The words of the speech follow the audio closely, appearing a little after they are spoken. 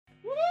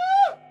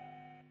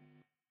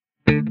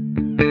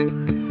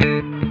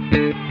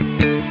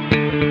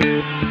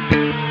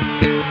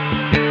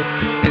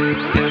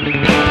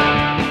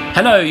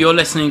Hello, you're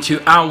listening to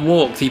Our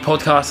Walk, the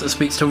podcast that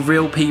speaks to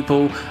real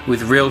people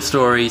with real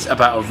stories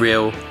about a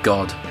real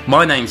God.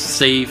 My name's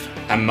Steve.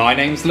 And my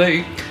name's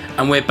Luke.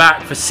 And we're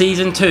back for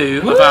season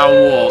 2 of Our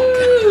Walk.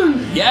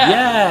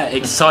 Yeah,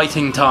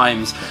 exciting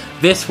times.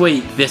 This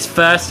week, this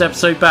first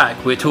episode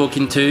back, we're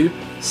talking to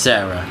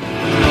Sarah.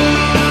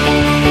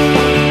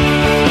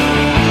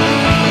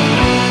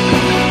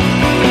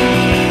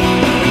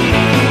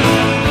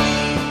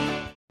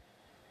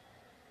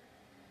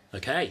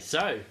 Okay,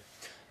 so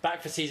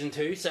back for season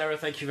 2. Sarah,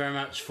 thank you very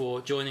much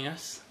for joining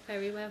us.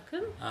 Very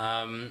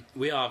welcome.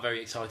 We are very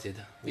excited.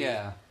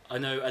 Yeah. I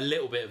know a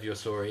little bit of your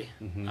story,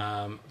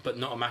 but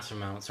not a massive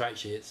amount. So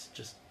actually, it's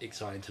just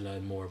exciting to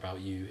learn more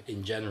about you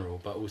in general.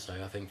 But also,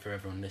 I think for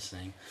everyone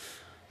listening,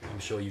 I'm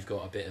sure you've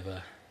got a bit of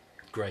a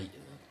great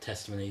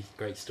testimony,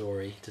 great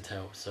story to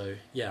tell. So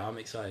yeah, I'm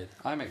excited.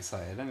 I'm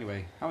excited.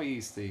 Anyway, how are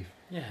you, Steve?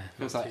 Yeah,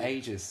 Feels like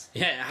ages.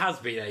 Yeah, it has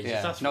been ages.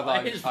 Yeah. That's Not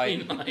what that it's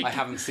been like. I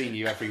haven't seen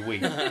you every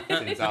week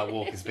since Our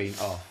Walk has been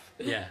off.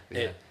 Yeah,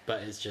 Yeah.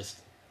 but it's just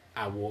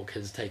Our Walk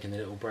has taken a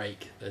little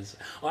break.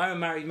 I'm a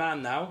married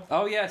man now.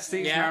 Oh yeah,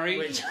 Steve's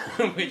married.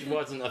 Which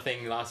wasn't a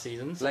thing last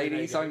season. So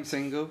Ladies, I'm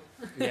single.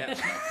 Yeah.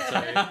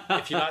 So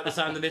if you like the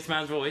sound of this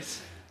man's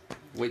voice,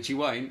 Which you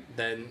won't.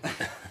 then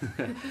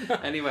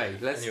Anyway,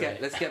 let's Anyway.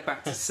 get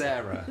back to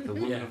Sarah, the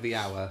woman Yeah. of the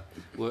hour.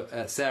 Well,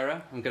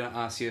 Sarah, I'm going to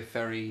ask you a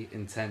very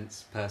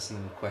intense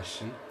personal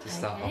question to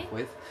start Okay. off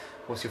with.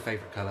 What's your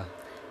favourite colour?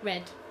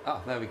 Red.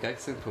 Oh, there we go.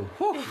 Simple.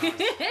 well,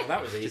 that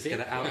was Just easy.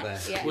 get it out there.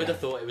 Yeah. Would have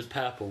thought it was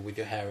purple with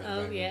your hair at the Oh,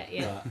 moment.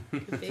 yeah.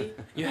 But Could be.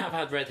 you have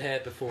had red hair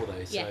before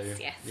though, so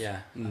Yes. yeah,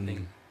 I Mm.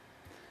 think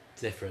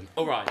it's different.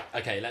 All right,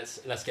 okay,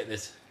 let's get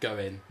this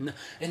going.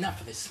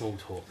 Enough of this small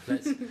talk.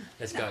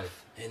 Let's go.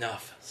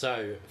 Enough.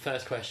 So,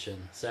 first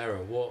question,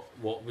 Sarah,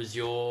 what was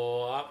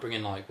your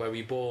upbringing like? Where were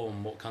you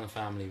born? What kind of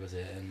family was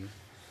it? And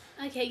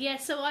Okay, yeah,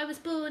 so I was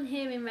born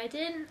here in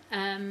Reading,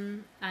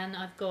 and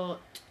I've got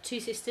 2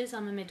 sisters.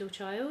 I'm a middle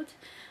child.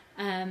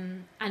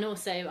 And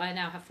also I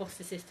now have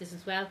foster sisters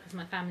as well because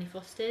my family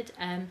fostered.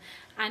 And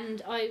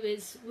I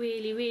was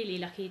really, really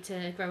lucky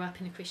to grow up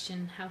in a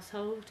Christian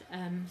household.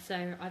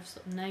 So I've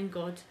sort of known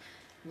God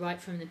right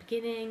from the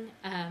beginning.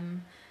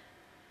 And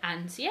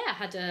yeah, I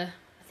had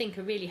I think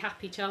a really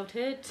happy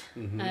childhood.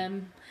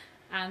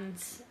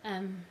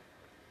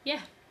 Yeah.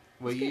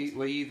 Were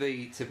you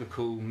the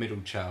typical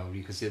middle child?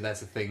 Because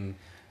there's a thing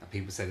that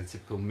people say, the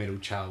typical middle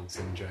child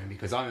syndrome.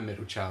 Because I'm a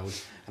middle child,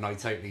 and I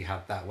totally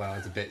had that where I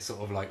was a bit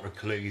sort of like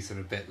recluse and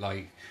a bit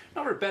like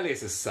not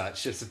rebellious as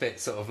such, just a bit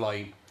sort of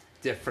like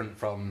different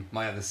from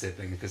my other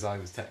sibling because I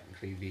was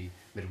technically the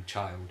middle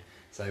child.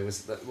 So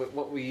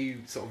what were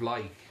you sort of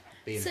like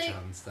being a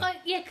child and stuff?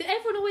 Yeah, 'cause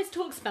everyone always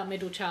talks about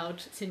middle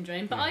child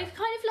syndrome, but Yeah. I've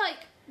kind of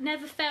like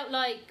never felt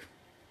like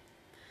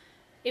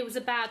it was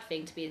a bad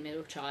thing to be a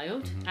middle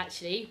child.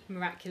 Actually,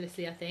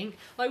 miraculously, I think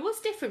I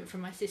was different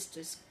from my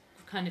sisters,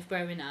 kind of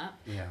growing up.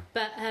 Yeah.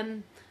 But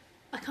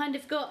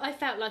I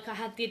felt like I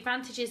had the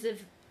advantages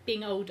of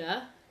being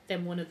older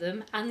than one of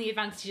them, and the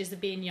advantages of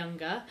being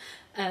younger.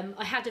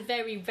 I had a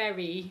very,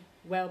 very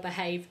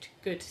well-behaved,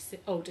 good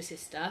older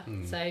sister.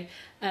 So,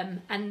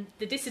 and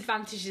the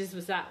disadvantages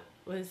was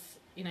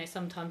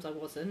sometimes I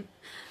wasn't,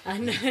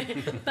 and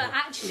but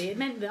actually it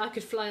meant that I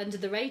could fly under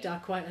the radar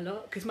quite a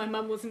lot because my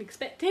mum wasn't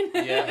expecting.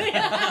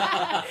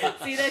 Yeah.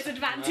 See, there's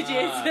advantages.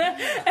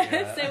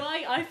 Yeah. So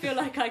I feel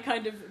like I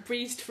kind of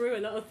breezed through a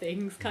lot of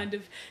things, kind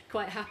of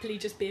quite happily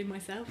just being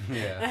myself.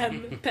 Yeah.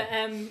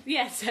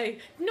 Yeah, so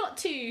not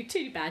too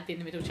bad being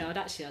the middle child.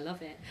 Actually, I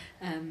love it.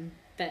 And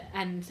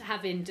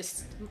having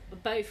just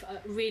both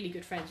really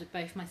good friends with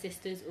both my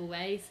sisters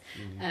always.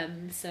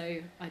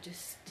 So I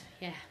just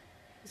it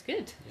was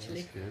good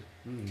actually. That's good.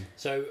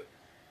 so,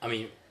 I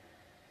mean,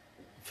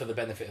 for the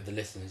benefit of the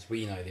listeners,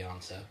 we know the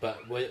answer.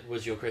 But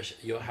was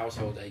your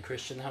household a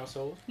Christian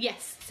household?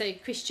 Yes, so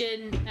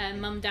Christian,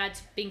 mum, dad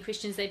being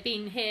Christians. They've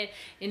been here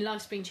in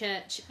Lifespring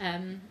Church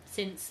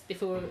since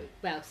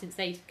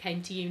they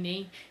came to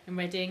uni in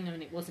Reading,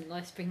 and it wasn't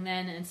Lifespring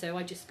then, and so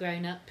I just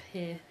grown up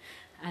here,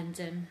 and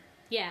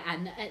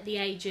and at the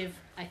age of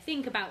I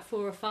think about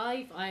 4 or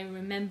 5, I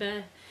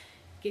remember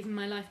giving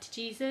my life to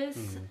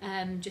Jesus,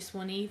 just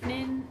one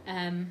evening,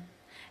 and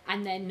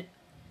then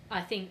I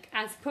think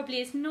as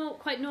probably is not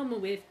quite normal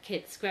with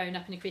kids growing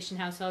up in a Christian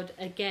household,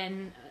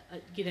 again,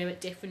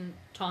 at different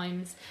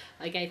times,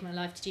 I gave my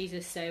life to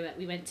Jesus. So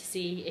we went to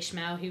see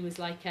Ishmael, who was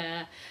like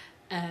a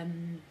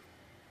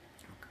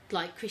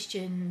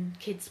Christian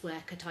kids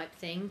worker type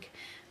thing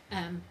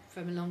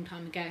from a long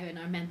time ago, and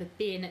I remember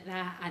being at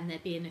that and there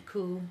being a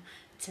call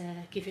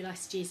to give your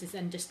life to Jesus,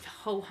 and just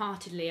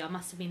wholeheartedly, I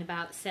must have been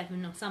about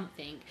 7 or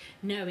something,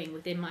 knowing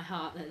within my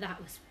heart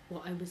that was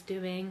what I was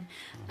doing.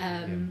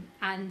 And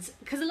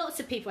because lots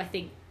of people I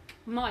think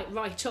might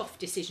write off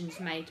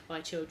decisions made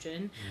by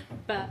children,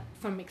 but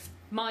from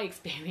my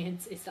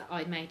experience is that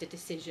I made a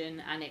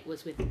decision and it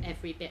was with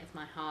every bit of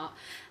my heart,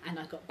 and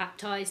I got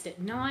baptised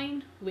at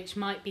 9, which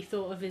might be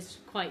thought of as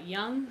quite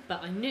young,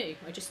 but I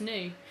just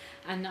knew,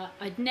 and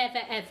I'd never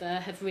ever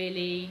have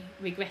really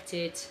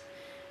regretted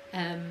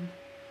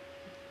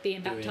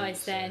being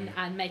baptised then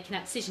and making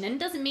that decision. And it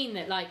doesn't mean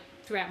that like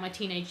throughout my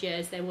teenage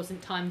years there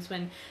wasn't times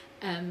when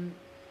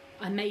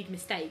I made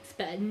mistakes,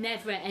 but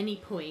never at any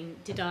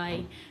point did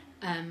I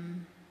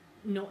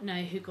not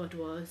know who God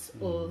was,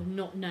 or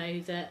not know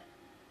that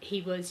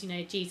he was,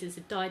 Jesus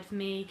had died for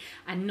me,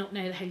 and not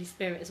know the Holy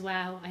Spirit as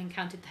well. I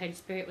encountered the Holy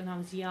Spirit when I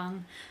was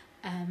young,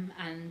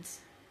 and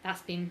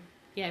that's been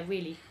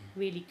really,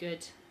 really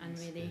good and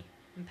That's really good.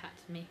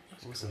 impacted me.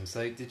 Awesome.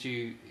 So did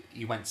you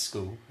went to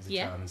school as a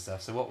child and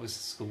stuff, so what was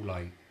school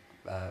like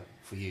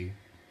for you,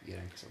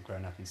 sort of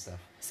growing up and stuff?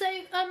 So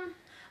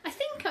I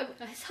think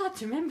it's hard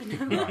to remember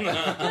now.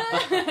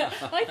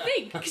 I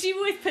think, because you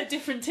always put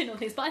different tin on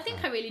things, but I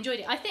think I really enjoyed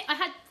it. I think I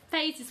had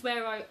phases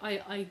where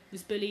I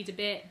was bullied a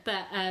bit,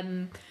 but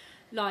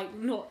like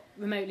not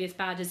remotely as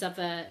bad as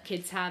other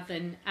kids have,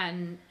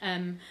 and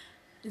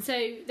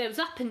so there was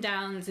up and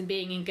downs, and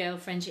being in girl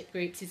friendship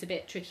groups is a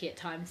bit tricky at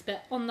times,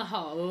 but on the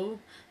whole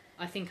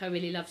I think I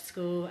really loved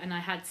school, and I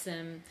had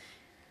some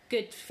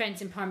good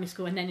friends in primary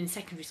school, and then in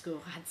secondary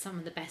school I had some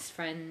of the best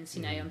friends.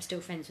 I'm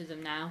still friends with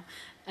them now.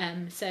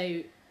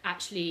 So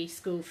actually,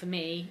 school for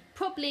me,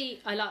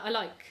 probably I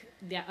like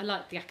the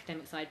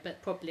academic side,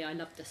 but probably I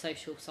loved the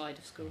social side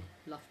of school.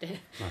 Loved it.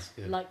 That's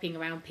good. I like being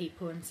around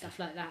people and stuff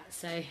like that.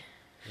 So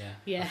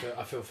yeah.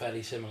 I feel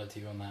fairly similar to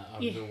you on that.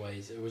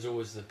 It was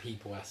always the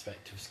people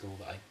aspect of school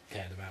that I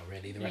cared about.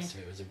 Really, the rest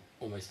of it was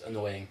almost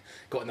annoying,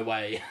 got in the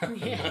way.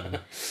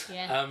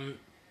 Yeah.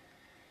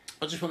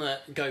 I just want to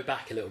go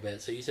back a little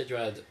bit. So you said you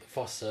had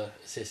foster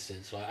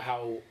sisters. Like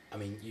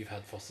you've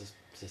had foster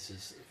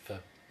sisters for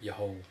your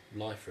whole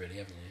life, really,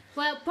 haven't you?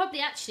 Well,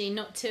 probably actually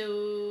not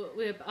till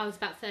I was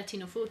about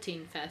 13 or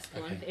 14 first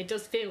one. Okay. It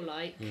does feel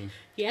like,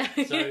 yeah.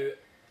 So,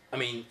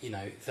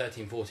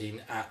 13,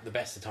 14 at the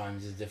best of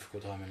times is a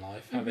difficult time in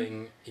life.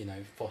 Having,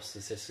 foster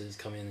sisters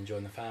come in and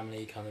join the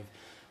family,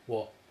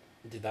 what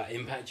did that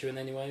impact you in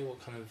any way? What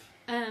kind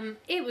of...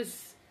 It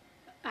was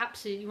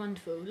absolutely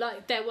wonderful.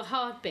 Like, there were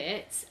hard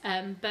bits,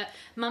 but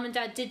Mum and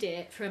Dad did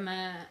it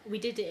we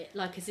did it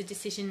like as a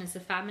decision as a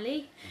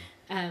family.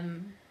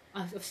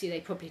 Obviously they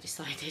probably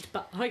decided,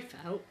 but I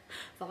felt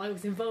that I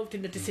was involved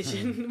in the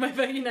decision,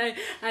 whether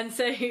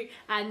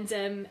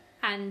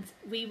and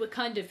we were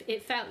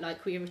it felt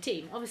like we were a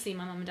team. Obviously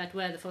my mum and dad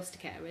were the foster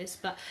carers,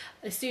 but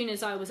as soon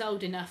as I was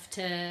old enough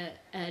to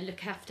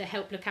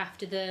help look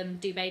after them,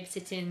 do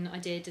babysitting, I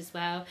did as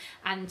well.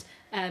 And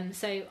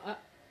so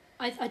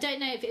I don't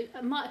know if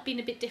it might have been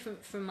a bit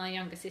different from my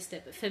younger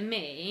sister, but for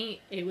me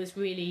it was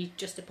really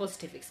just a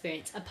positive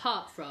experience,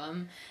 apart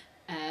from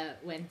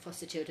when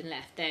foster children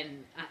left.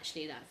 Then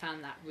actually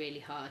found that really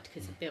hard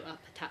because it built up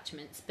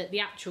attachments, but the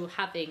actual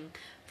having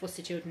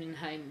foster children in the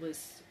home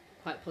was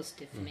quite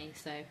positive for me.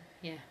 So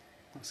yeah,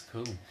 that's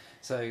cool.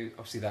 So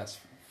obviously that's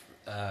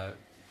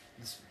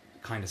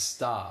kind of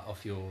start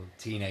of your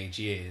teenage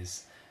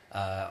years.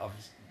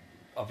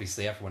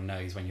 Obviously everyone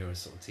knows when you're a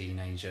sort of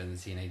teenager, and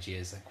the teenage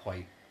years are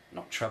quite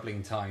not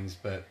troubling times,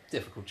 but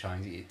difficult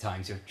times.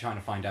 You're trying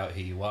to find out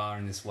who you are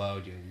in this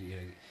world.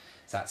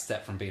 It's that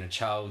step from being a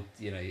child,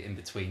 in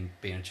between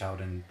being a child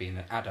and being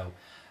an adult.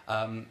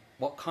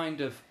 What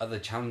kind of other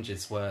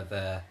challenges were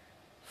there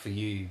for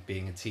you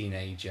being a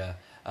teenager,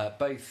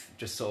 both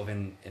just sort of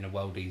in a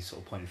worldly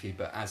sort of point of view,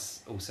 but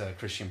as also a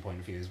Christian point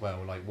of view as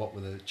well? Like, what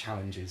were the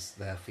challenges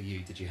there for you?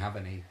 Did you have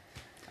any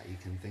that you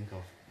can think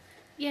of?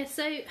 Yeah,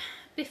 so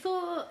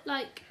before,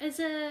 like, as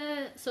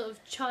a sort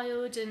of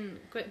child and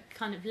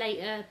kind of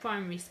later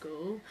primary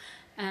school,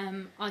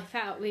 I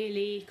felt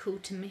really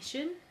called to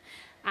mission,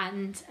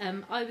 and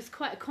I was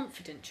quite a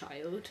confident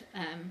child,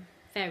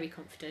 very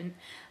confident.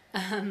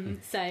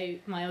 So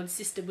my older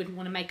sister wouldn't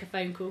want to make a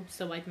phone call,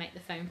 so I'd make the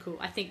phone call.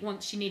 I think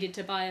once she needed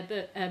to buy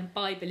a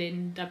Bible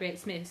in W.H.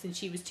 Smith's, and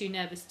she was too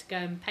nervous to go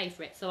and pay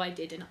for it, so I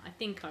did, and I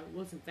think I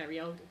wasn't very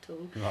old at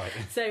all. Right.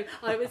 So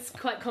I was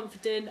quite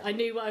confident. I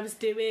knew what I was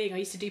doing. I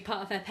used to do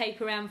part of her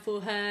paper round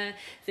for her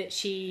that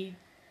she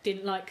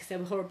didn't like because they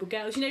were horrible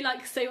girls.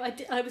 So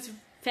I was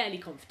fairly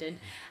confident,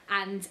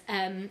 and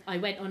I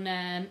went on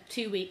a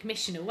 2-week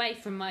mission away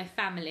from my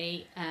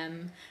family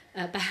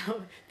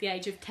about the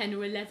age of 10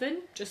 or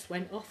 11. Just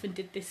went off and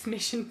did this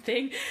mission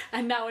thing,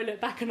 and now I look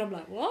back and I'm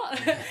like,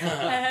 what?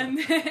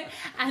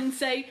 And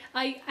so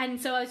I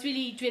was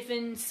really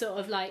driven sort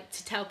of like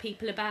to tell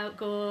people about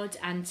God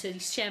and to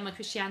share my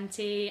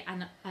Christianity,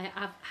 and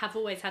I have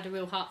always had a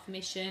real heart for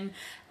mission.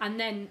 And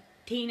then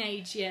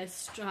teenage years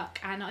struck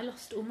and I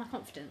lost all my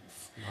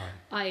confidence.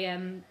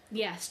 Right.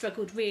 I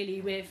struggled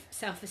really with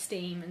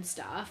self-esteem and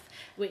stuff,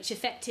 which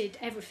affected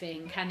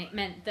everything, and it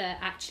meant that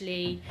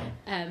actually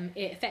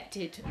it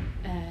affected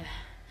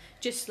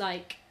just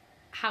like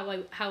how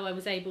I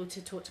was able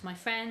to talk to my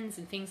friends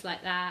and things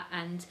like that,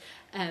 and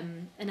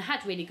I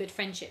had really good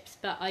friendships,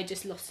 but I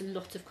just lost a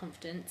lot of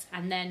confidence.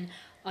 And then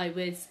I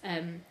was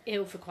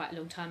ill for quite a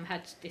long time. I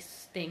had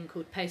this thing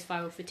called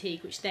post-viral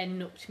fatigue, which then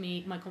knocked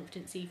my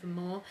confidence even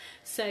more.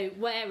 So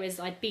whereas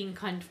I'd been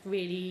kind of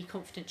really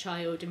confident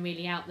child and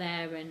really out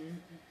there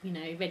and, you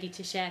know, ready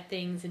to share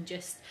things, and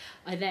just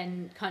I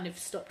then kind of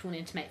stopped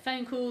wanting to make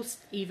phone calls,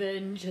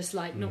 even just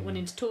like not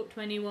wanting to talk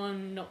to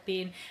anyone, not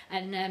being,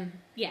 and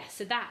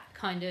so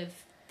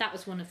that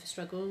was one of the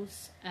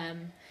struggles.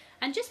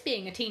 And just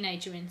being a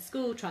teenager in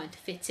school, trying to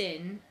fit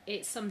in,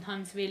 it's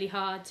sometimes really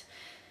hard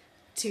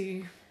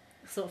to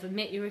sort of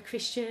admit you're a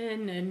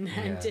Christian and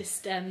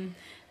just and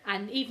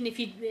even if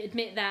you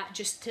admit that,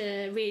 just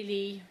to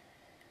really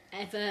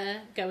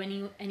ever go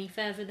any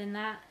further than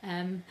that,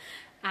 and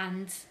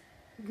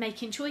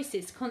making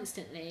choices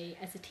constantly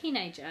as a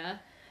teenager,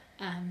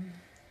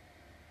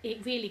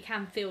 it really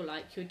can feel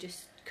like you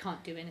just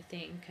can't do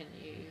anything, and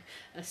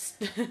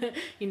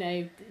you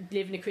know,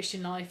 living a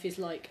Christian life is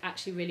like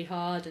actually really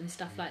hard and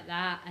stuff like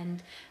that.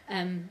 And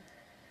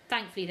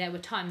thankfully there were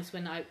times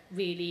when I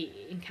really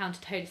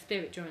encountered Holy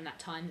Spirit during that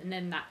time, and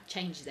then that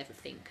changes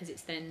everything, because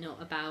it's then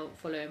not about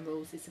following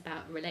rules, it's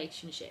about a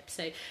relationship.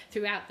 So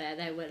throughout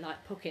there were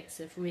like pockets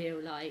of real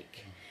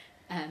like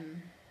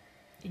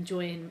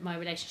enjoying my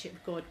relationship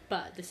with God,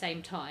 but at the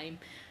same time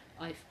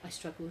I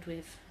struggled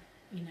with,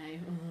 you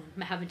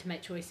know, having to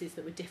make choices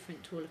that were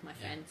different to all of my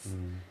friends,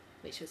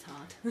 which was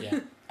hard. Yeah,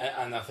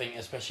 and I think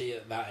especially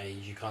at that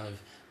age, you kind of,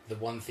 the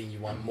one thing you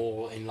want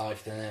more in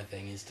life than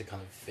anything is to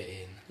kind of fit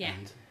in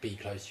and be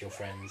close to your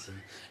friends, and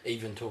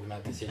even talking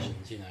about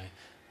decisions, you know.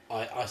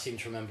 I seem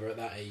to remember at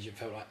that age it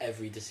felt like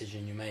every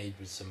decision you made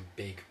was some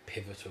big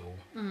pivotal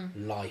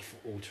life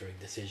altering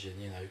decision,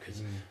 you know,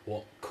 because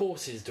what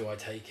courses do I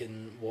take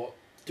and what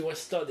do I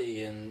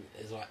study, and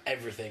it's like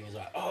everything is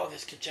like, oh,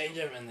 this could change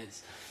everything.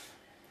 It's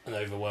an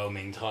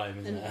overwhelming time,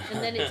 isn't it?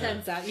 And then it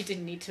turns out you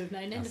didn't need to have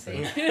known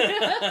anything. To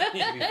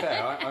be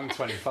fair, I'm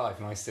 25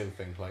 and I still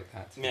think like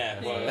that.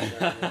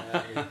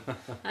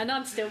 And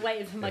I'm still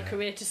waiting for my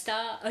career to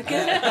start.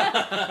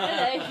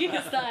 Hello, you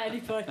can start at any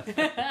point.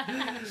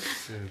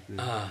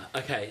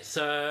 Okay,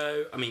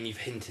 so I mean, you've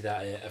hinted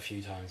at it a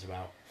few times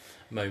about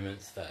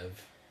moments that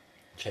have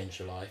changed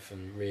your life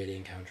and really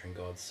encountering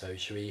God. So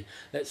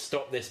let's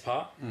stop this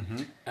part,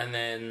 and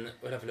then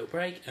we'll have a little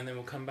break, and then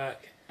we'll come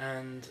back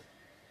and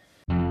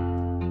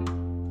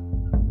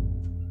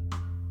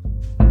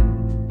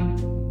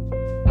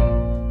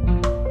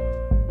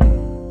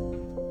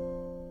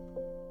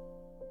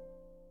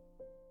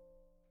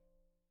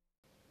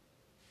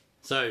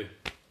so,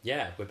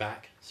 yeah, we're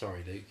back.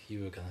 Sorry, Luke,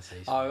 you were going to say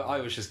something. I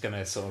was just going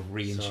to sort of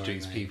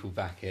reintroduce people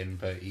back in,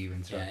 but you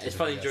interrupted. Yeah, it's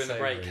funny during the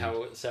break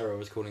how Sarah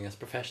was calling us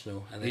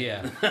professional. And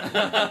then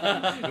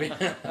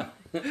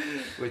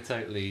we're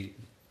totally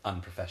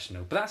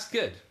unprofessional, but that's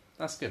good.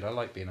 That's good. I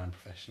like being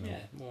unprofessional. Yeah,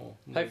 more.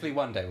 Hopefully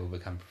one day we'll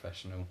become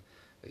professional.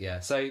 But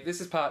yeah, so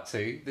this is part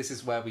 2. This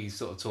is where we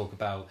sort of talk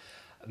about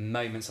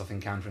moments of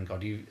encountering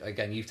God.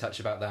 You've touched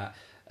about that.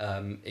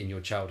 In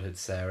your childhood,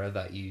 Sarah,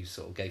 that you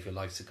sort of gave your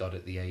life to God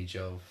at the age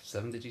of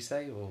 7, did you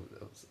say? Or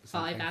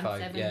 5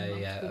 and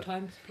 7, multiple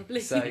times probably.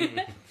 So,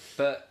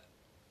 but,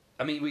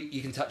 I mean,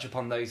 you can touch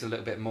upon those a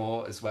little bit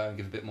more as well and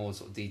give a bit more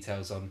sort of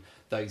details on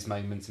those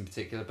moments in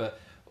particular, but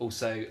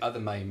also other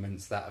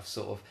moments that have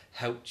sort of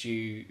helped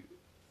you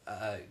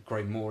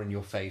grow more in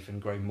your faith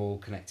and grow more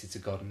connected to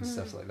God and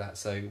stuff like that.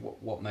 So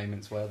what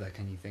moments were there,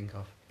 can you think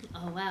of?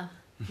 Oh, wow.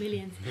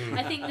 Millions.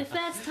 I think the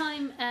first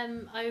time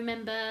I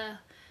remember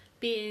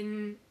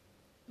being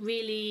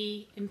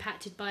really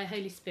impacted by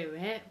Holy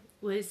Spirit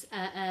was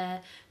at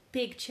a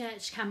big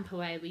church camper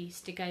we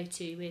used to go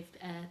to with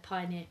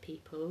pioneer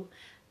people,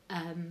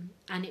 and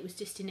it was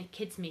just in a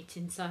kids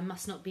meeting, so I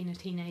must not have been a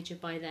teenager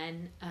by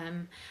then,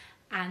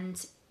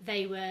 and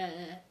they were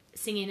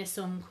singing a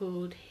song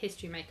called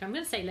History Maker. I'm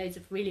going to say loads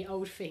of really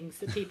old things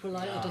that people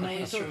like, I don't know what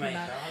you're talking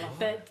about,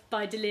 but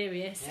by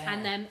Delirious. Yeah.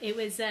 And it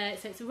was so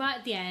it's right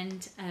at the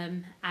end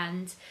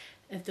and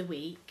of the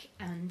week,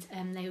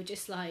 and they were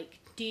just like,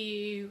 do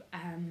you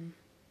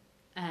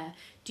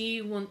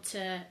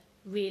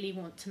really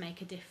want to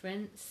make a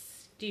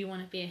difference? Do you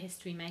want to be a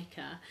history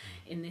maker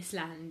in this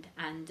land?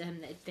 And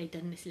they'd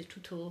done this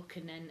little talk,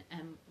 and then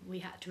we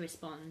had to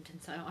respond,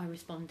 and so I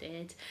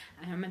responded,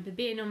 and I remember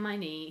being on my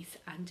knees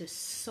and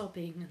just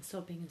sobbing and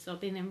sobbing and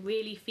sobbing and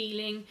really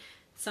feeling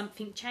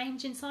something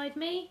change inside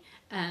me.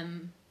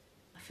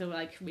 I feel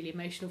like really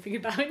emotional thinking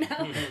about it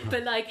now,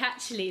 but like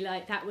actually,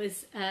 like that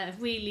was a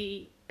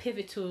really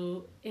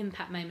pivotal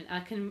impact moment. I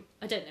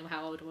don't know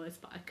how old I was,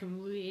 but I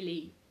can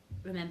really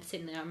remember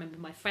sitting there. I remember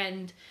my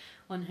friend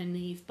on her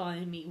knees by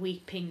me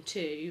weeping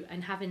too,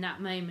 and having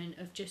that moment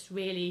of just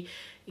really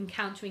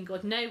encountering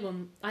God. No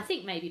one, I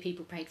think maybe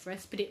people prayed for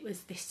us, but it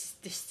was this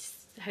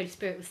Holy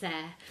Spirit was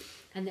there,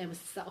 and there was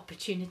that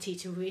opportunity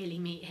to really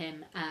meet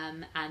him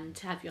and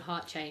to have your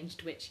heart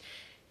changed, which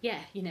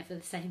you're never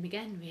the same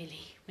again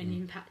really when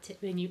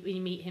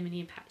you meet him and he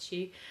impacts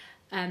you.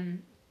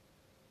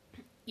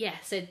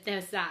 So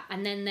there's that,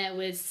 and then there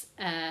was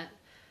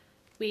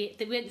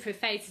they went through a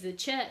phase of the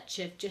church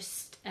of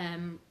just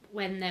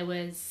when there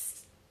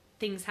was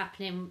things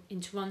happening in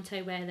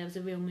Toronto where there was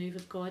a real move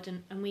of God,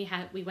 and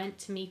we went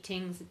to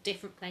meetings at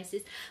different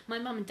places. My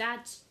mum and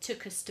dad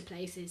took us to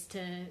places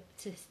to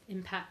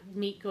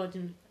meet God,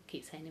 and I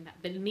keep saying impact,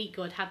 but meet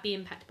God, be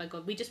impacted by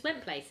God. We just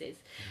went places.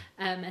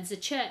 As a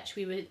church,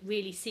 we were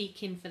really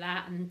seeking for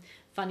that, and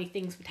funny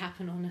things would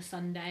happen on a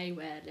Sunday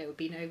where there would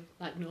be no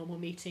like normal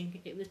meeting.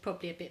 It was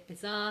probably a bit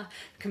bizarre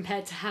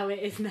compared to how it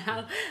is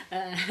now.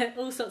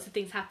 All sorts of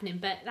things happening,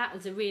 but that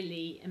was a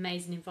really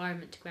amazing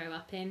environment to grow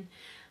up in.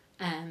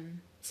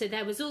 So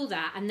there was all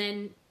that, and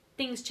then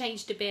things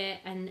changed a bit,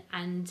 and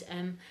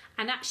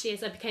actually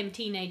as I became a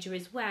teenager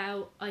as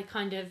well, I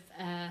kind of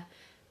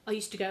I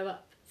used to go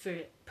up for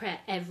prayer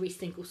every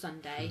single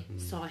Sunday,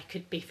 so I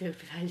could be filled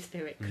with the Holy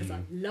Spirit, because I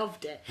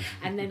loved it.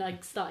 And then I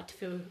started to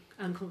feel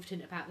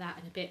unconfident about that,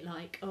 and a bit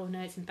like, oh no,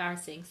 it's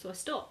embarrassing, so I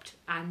stopped.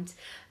 And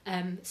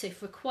so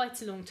for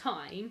quite a long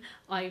time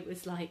I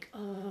was like,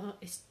 oh,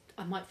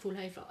 I might fall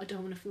over, I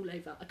don't want to fall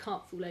over, I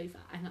can't fall over,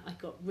 and I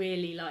got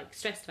really like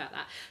stressed about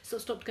that, so I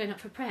stopped going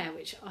up for prayer,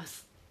 which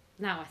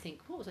now I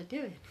think, what was I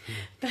doing?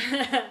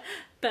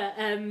 but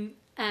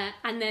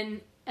and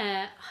then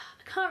I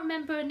can't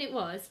remember when it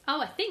was.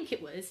 I think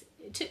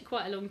it took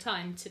quite a long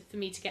time for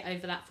me to get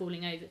over that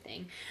falling over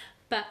thing.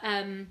 But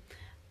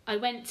I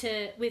went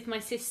with my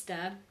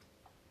sister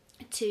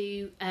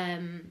to,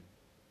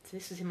 so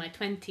this was in my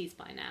 20s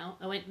by now,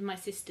 I went with my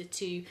sister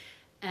to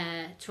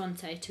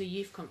Toronto to a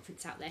youth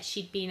conference out there.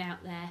 She'd been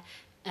out there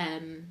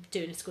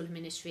doing a school of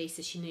ministry,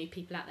 so she knew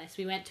people out there. So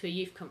we went to a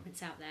youth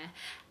conference out there,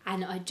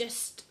 and I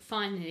just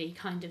finally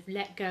kind of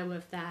let go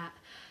of that,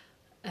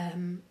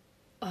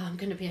 I'm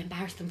going to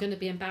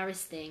be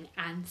embarrassed thing.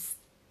 And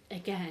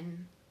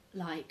again,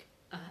 like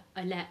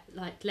I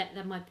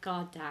let my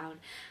guard down,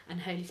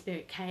 and Holy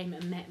Spirit came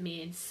and met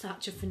me in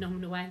such a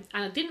phenomenal way.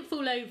 And I didn't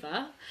fall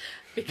over,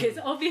 because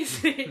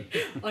obviously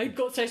I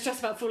got so stressed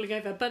about falling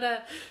over,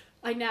 but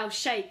I now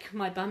shake,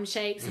 my bum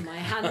shakes and my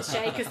hands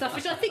shake and stuff,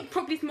 which I think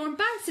probably is more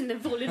embarrassing than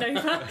falling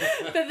over.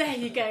 But there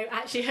you go.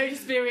 Actually, Holy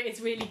Spirit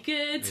is really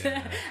good.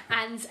 Yeah.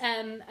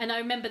 And I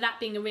remember that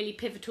being a really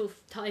pivotal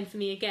time for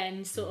me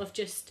again, sort of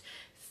just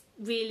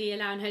really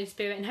allowing Holy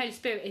Spirit. And Holy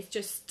Spirit is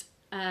just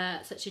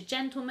such a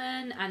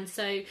gentleman, and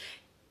so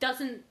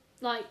doesn't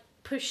like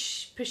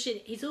push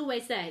it. He's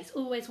always there. He's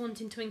always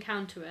wanting to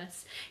encounter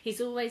us. He's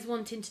always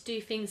wanting to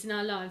do things in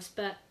our lives,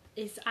 but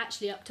it's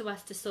actually up to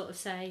us to sort of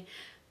say,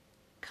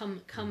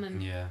 come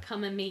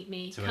and meet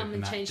me, to come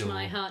and change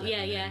my heart,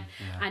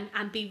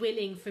 and be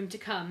willing for him to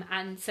come.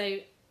 And so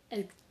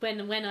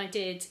when I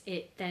did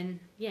it, then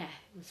it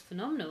was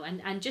phenomenal.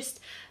 And just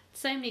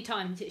so many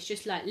times it's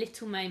just like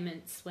little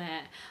moments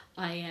where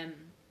I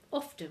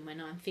often when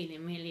I'm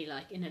feeling really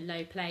like in a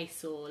low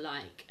place, or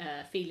like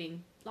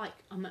feeling like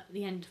I'm at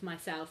the end of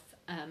myself,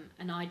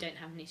 and I don't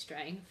have any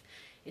strength,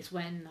 is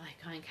when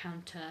like I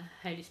encounter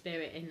Holy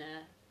Spirit in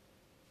a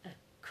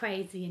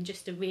crazy and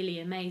just a really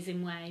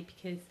amazing way,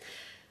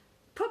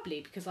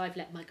 because I've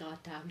let my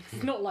guard down.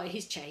 It's not like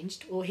he's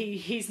changed, or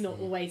he's not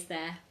always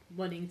there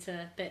wanting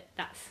to, but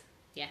that's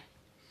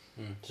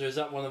So is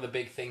that one of the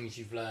big things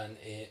you've learned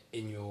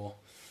in your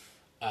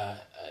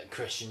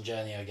Christian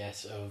journey, I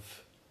guess,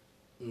 of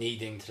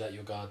needing to let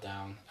your guard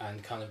down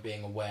and kind of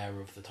being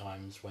aware of the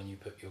times when you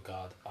put your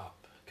guard up?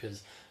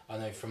 Because I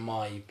know from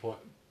my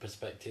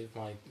perspective,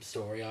 my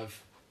story,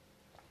 I've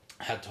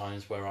had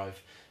times where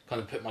I've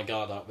kind of put my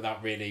guard up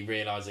without really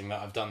realising that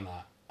I've done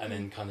that, and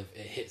then kind of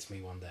it hits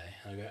me one day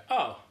and I go,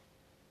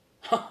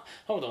 oh,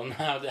 hold on,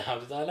 how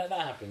did I let that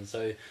happen?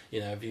 So,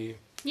 have you...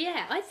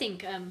 Yeah, I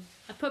think I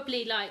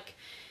probably like...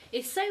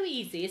 It's so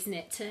easy, isn't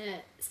it, to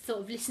sort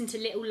of listen to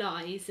little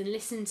lies and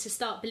listen to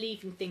start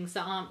believing things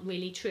that aren't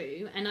really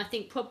true. And I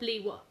think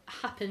probably what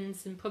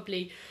happens, and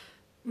probably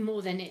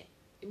more than it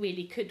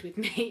really could with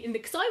me,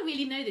 because I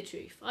really know the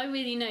truth. I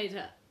really know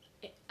that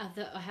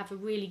I have a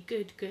really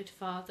good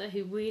Father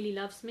who really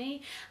loves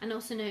me, and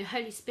also know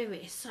Holy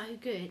Spirit is so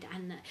good,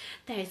 and that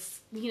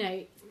there's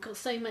got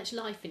so much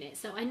life in it.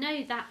 So I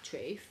know that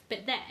truth,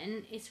 but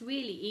then it's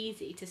really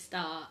easy to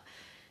start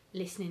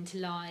listening to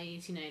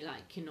lies,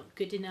 like you're not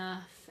good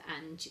enough,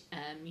 and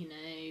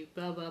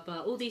blah blah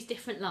blah, all these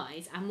different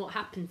lies. And what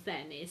happens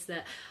then is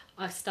that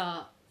I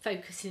start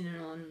focusing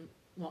on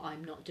what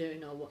I'm not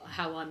doing, or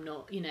how I'm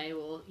not,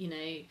 or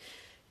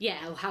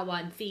how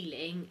I'm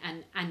feeling,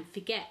 and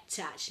forget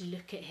to actually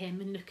look at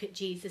him and look at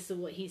Jesus or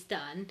what he's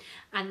done.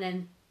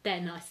 And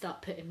then I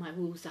start putting my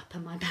walls up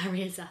and my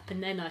barriers up,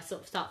 and then I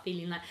sort of start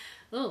feeling like,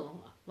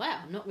 oh, wow,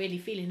 I'm not really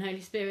feeling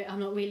Holy Spirit, I'm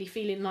not really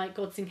feeling like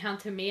God's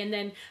encountering me. And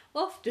then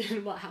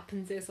often what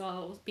happens is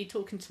I'll be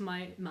talking to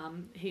my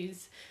mum,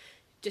 who's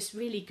just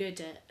really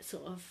good at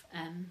sort of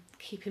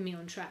keeping me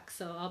on track.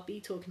 So I'll be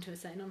talking to her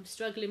saying, I'm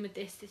struggling with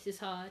this is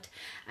hard.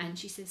 And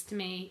she says to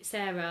me,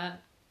 Sarah,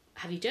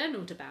 have you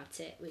journaled about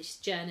it?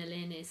 Which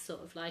journaling is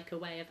sort of like a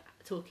way of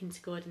talking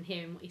to God and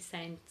hearing what he's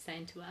saying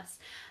to us.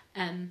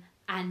 And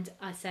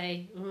I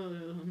say,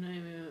 oh,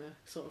 no,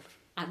 sort of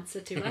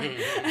answer to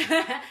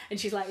her. And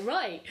she's like,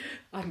 right,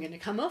 I'm going to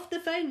come off the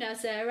phone now,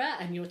 Sarah,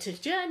 and you're to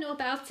journal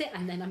about it,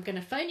 and then I'm going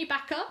to phone you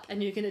back up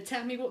and you're going to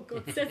tell me what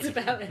God says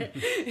about it.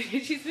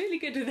 She's really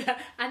good at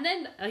that. And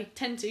then I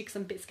tend to, because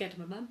I'm a bit scared of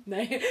my mum. No,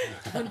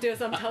 I do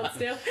as I'm told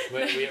still.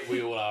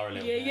 We all are a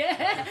little bit.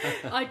 Yeah.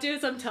 I do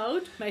as I'm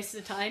told most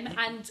of the time.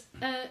 And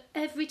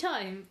every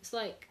time it's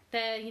like,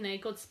 there, you know,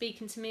 God's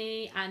speaking to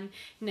me, and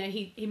you know,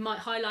 he might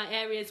highlight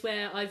areas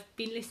where I've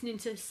been listening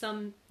to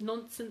some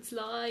nonsense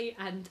lie,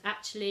 and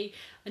actually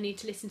I need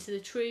to listen to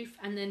the truth.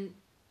 And then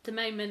the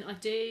moment I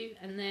do,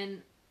 and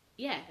then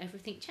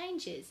everything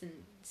changes and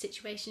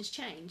situations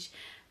change.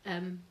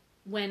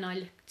 When I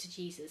look to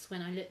Jesus,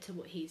 when I look to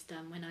what he's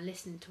done, when I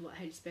listen to what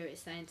Holy Spirit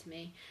is saying to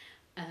me,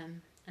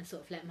 and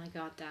sort of let my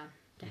guard down,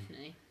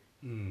 definitely.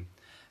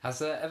 Has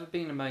there ever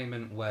been a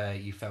moment where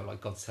you felt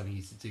like God's telling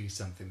you to do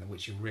something that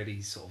which you're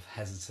really sort of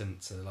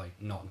hesitant to like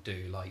not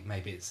do? Like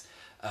maybe it's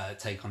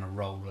take on a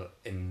role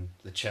in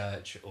the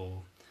church,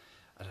 or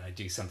I don't know,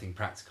 do something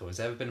practical. Has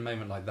there ever been a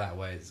moment like that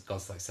where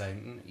God's like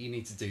saying you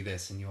need to do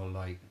this, and you're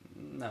like,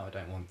 no, I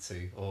don't want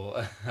to,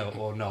 or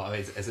or not?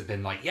 Has it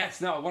been like,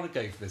 yes, no, I want to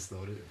go for this,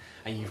 Lord,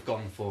 and you've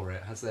gone for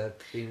it? Has there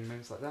been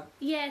moments like that?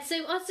 Yeah,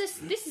 so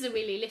this is a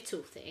really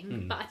little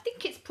thing, but I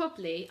think it's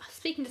probably, I was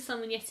speaking to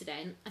someone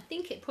yesterday, and I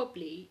think it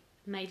probably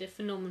made a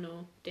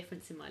phenomenal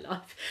difference in my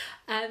life.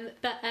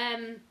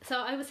 So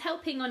I was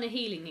helping on a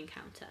healing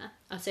encounter.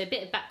 So a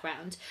bit of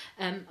background,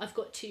 I've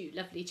got 2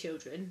 lovely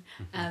children,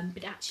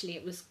 but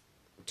actually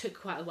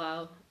took quite a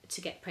while to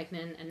get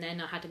pregnant, and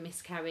then I had a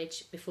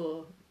miscarriage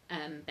before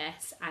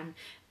Bess, and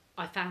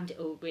I found it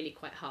all really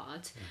quite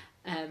hard.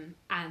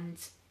 And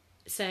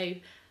so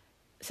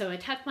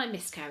I'd had my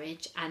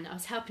miscarriage, and I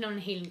was helping on a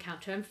healing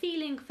encounter. I'm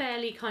feeling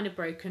fairly kind of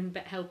broken,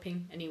 but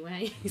helping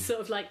anyway,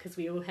 sort of like, because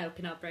we all help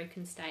in our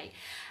broken state.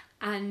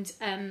 And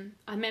I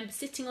remember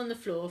sitting on the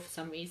floor for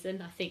some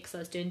reason, I think because I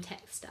was doing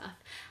tech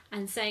stuff,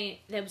 and saying,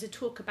 there was a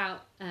talk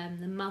about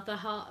the mother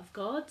heart of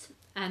God,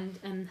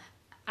 and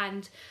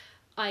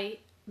I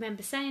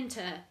remember saying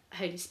to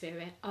Holy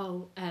Spirit,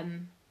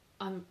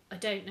 I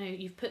don't know,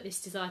 you've put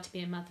this desire to be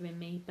a mother in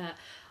me, but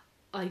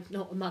I'm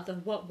not a mother.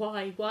 What?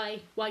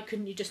 Why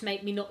couldn't you just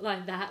make me not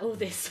like that? All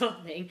this sort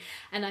of thing.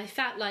 And I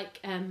felt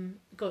like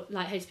God,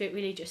 like Holy Spirit,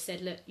 really just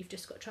said, "Look, you've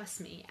just got to trust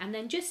me." And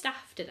then just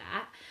after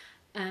that,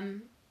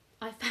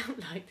 I felt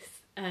like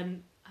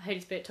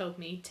Holy Spirit told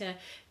me to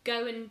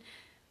go and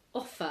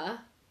offer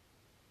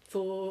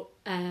for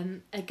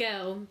a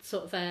girl,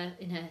 sort of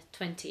in her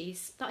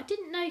 20s, that I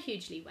didn't know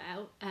hugely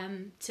well,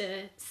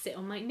 to sit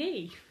on my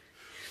knee.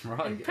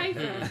 Right. And pray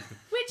for her,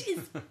 which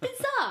is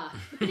bizarre,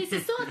 but it's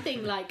a sort of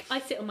thing, like I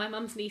sit on my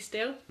mum's knee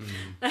still,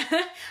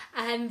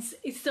 and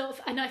it's sort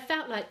of, and I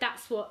felt like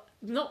that's what,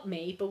 not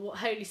me, but what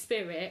Holy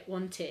Spirit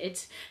wanted,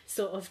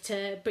 sort of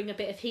to bring a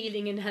bit of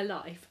healing in her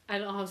life.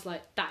 And I was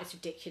like, that is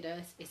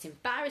ridiculous, it's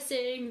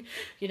embarrassing,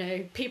 you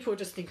know, people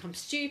just think I'm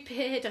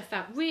stupid. I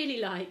felt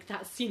really like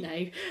that's, you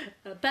know,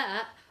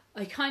 but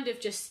I kind of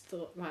just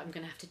thought, right, I'm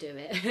going to have to do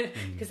it,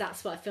 because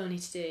that's what I feel I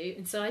need to do.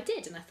 And so I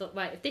did, and I thought,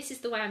 right, if this is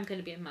the way I'm going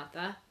to be a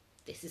mother,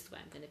 this is the way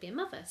I'm going to be a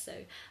mother. So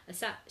I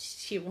sat,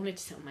 she wanted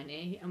to sit on my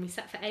knee, and we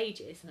sat for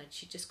ages, and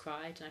she just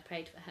cried, and I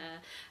prayed for her,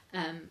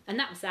 and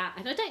that was that.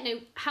 And I don't know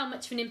how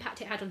much of an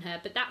impact it had on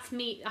her, but that's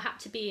me. I had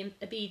to be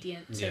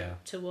obedient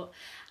to what.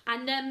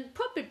 And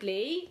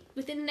probably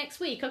within the next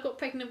week, I got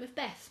pregnant with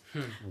Beth.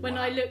 When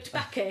I looked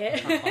back at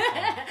it,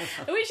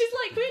 which is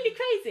like really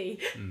crazy.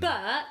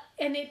 But,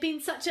 and it'd been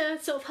such a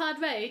sort of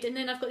hard road, and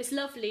then I've got this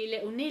lovely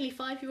little nearly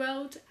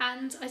 5-year-old,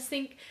 and I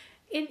think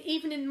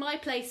even in my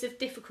place of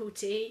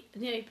difficulty,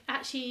 you know,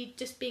 actually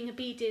just being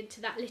obedient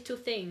to that little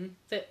thing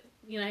that,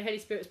 you know, Holy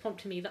Spirit was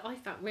prompting me, that I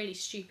felt really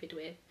stupid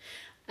with,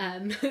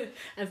 and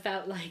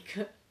felt like,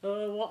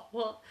 oh,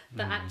 what?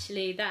 But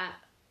actually that,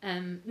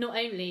 not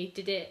only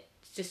did it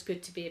just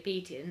good to be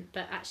obedient,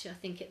 but actually I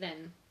think it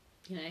then,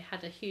 you know,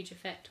 had a huge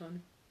effect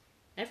on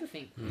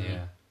everything.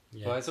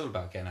 Yeah. Well, it's all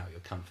about getting out of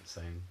your comfort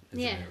zone,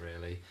 isn't it,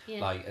 really? Yeah.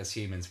 Like, as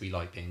humans, we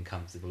like being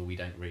comfortable. We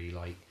don't really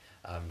like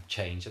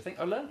change. I think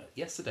I learned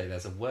yesterday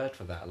there's a word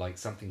for that, like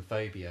something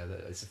phobia, that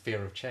it's a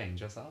fear of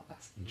change. I was like, oh,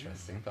 that's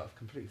interesting, but I've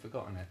completely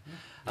forgotten it.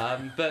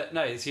 But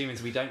no, as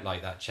humans, we don't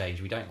like that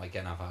change. We don't like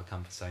getting out of our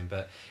comfort zone,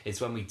 but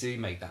it's when we do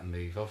make that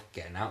move of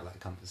getting out of that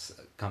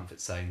comfort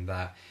zone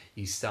that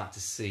you start to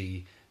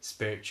see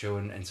spiritual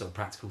and sort of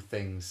practical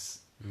things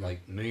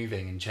like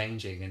moving and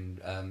changing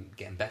and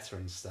getting better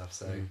and stuff.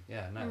 So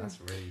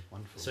that's really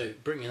wonderful. So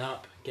bringing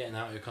up getting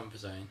out of your comfort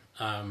zone,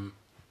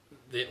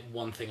 the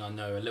one thing I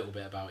know a little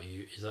bit about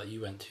you is that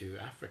you went to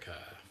Africa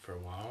for a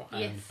while,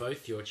 and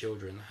both your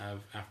children have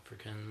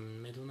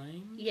African middle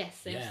names.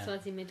 Yes, they're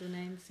Swazi middle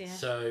names. Yeah.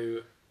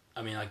 So,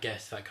 I mean, I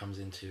guess that comes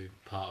into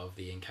part of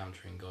the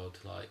encountering God,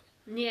 like.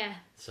 Yeah.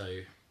 So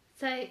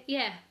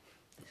yeah.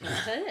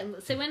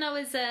 So when I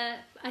was,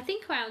 I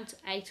think around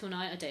 8 or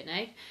 9, I don't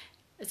know,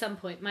 at some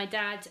point, my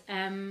dad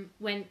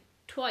went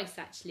twice,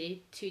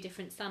 actually, 2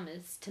 different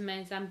summers to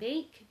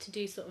Mozambique to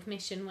do sort of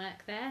mission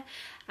work there,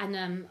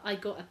 and I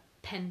got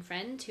pen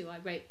friend who I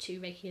wrote to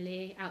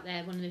regularly out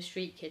there, one of the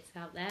street kids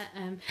out there.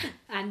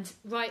 And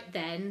right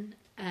then,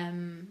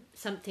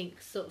 something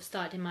sort of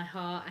started in my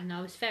heart, and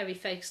I was very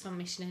focused on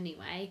mission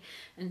anyway.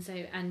 And so,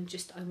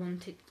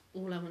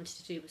 all I wanted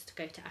to do was to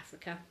go to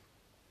Africa.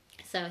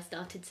 So I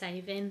started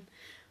saving,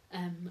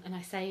 and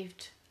I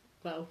saved,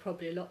 well,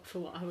 probably a lot for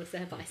what I was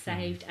there, but I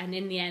saved. And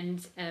in the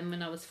end,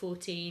 when I was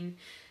 14,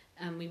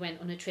 we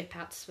went on a trip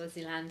out to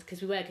Swaziland,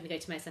 because we were going to go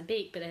to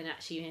Mozambique, but then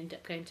actually we ended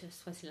up going to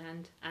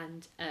Swaziland.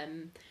 And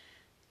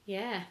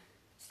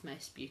it's the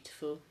most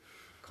beautiful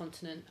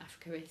continent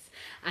Africa is,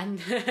 and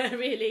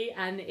really,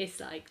 and it's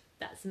like,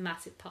 that's a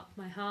massive part of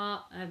my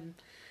heart.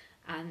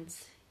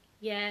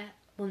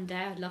 One day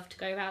I'd love to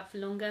go out for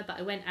longer, but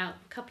I went out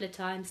a couple of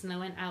times, and I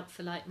went out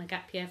for like my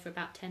gap year for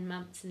about 10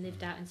 months and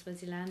lived out in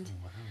Swaziland.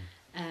 Oh,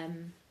 wow.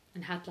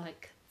 And had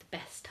like the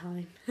best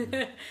time.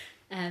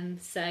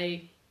 So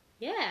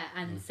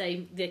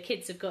the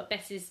kids have got,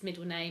 Bess's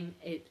middle name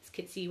is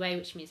Kitsiwe,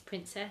 which means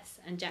princess,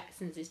 and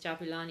Jackson's is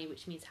Jabulani,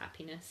 which means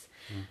happiness.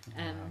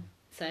 And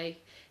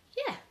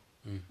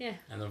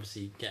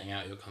obviously getting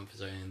out of your comfort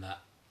zone in that,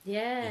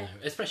 Yeah.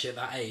 especially at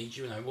that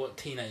age, what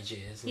teenage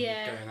years, and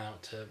going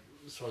out to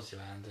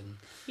Swaziland and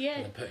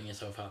kind of putting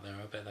yourself out there,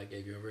 I bet that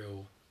gave you a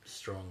real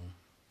strong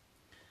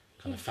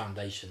kind of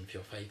foundation for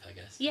your faith, I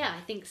guess. Yeah,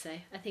 I think so.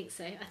 I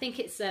think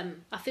it's,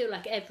 I feel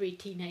like every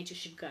teenager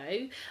should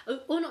go,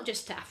 or not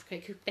just to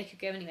Africa, they could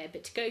go anywhere,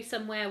 but to go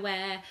somewhere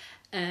where,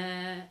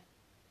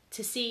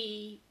 to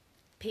see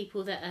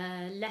people that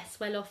are less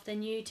well off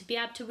than you, to be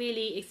able to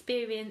really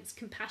experience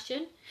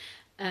compassion,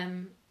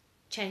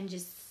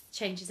 changes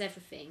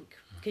everything,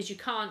 because you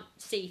can't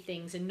see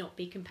things and not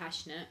be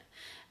compassionate.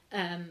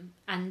 And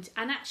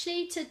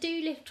actually to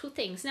do little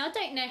things. Now, I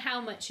don't know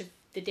how much of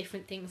the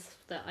different things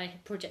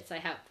projects I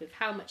helped with,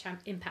 how much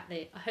impact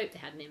I hope they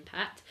had an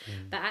impact,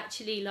 but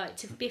actually like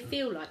to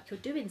feel like you're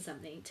doing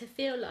something, to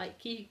feel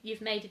like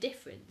you've made a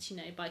difference,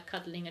 by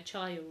cuddling a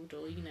child,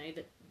 or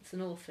that's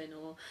an orphan,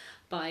 or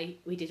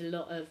we did a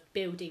lot of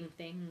building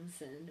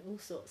things and all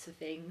sorts of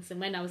things. And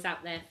when I was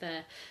out there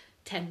for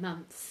 10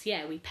 months,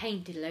 we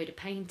painted a load of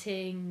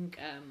painting,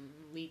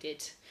 we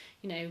did,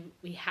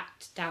 we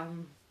hacked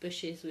down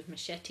bushes with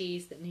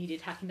machetes that needed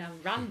hacking down,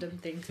 random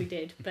things we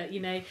did, but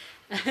it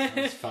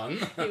was fun.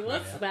 It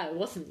was. Well, it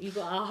wasn't,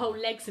 our whole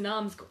legs and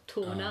arms got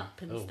torn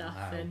up and stuff.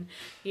 Wow. And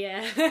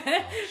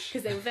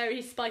because they were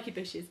very spiky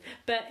bushes,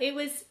 but it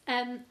was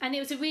and it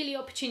was a really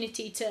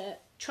opportunity to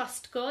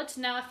trust God.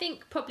 Now I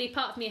think probably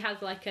part of me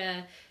has like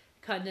a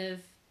kind of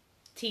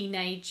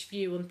teenage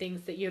view on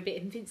things, that you're a bit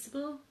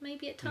invincible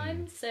maybe at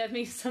times. So I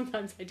mean,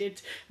 sometimes I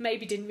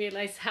didn't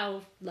realise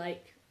how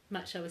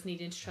much I was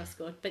needing to trust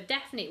God. But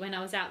definitely when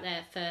I was out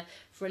there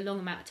for a long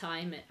amount of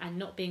time and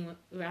not being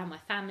around my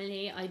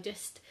family, I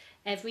just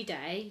every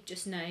day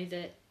just know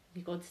that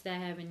God's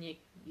there, and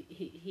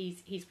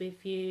he's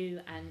with you,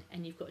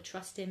 and you've got to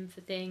trust him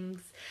for things.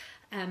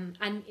 And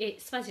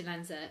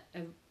Swaziland's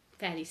a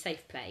fairly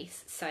safe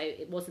place, so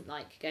it wasn't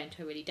like going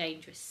to a really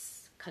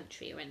dangerous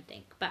country or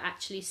anything, but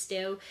actually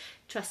still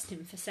trust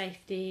him for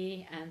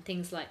safety and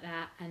things like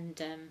that.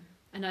 And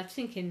I was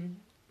thinking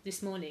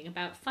this morning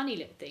about funny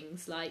little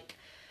things, like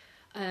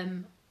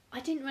I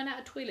didn't run out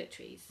of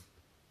toiletries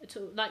at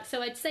all.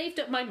 So I'd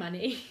saved up my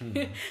money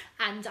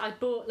and I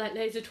bought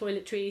loads of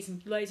toiletries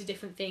and loads of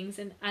different things,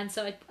 and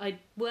so I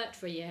worked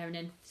for a year, and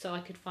then so I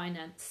could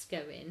finance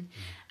going,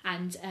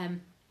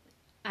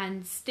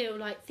 and still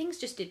things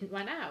just didn't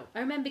run out. I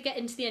remember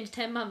getting to the end of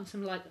 10 months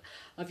and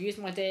I've used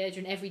my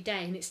deodorant every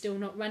day and it's still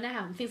not run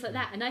out, and things like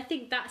that. And I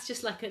think that's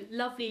just a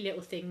lovely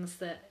little things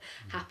that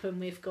happen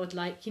with God,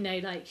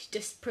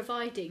 just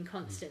providing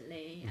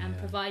constantly and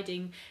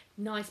providing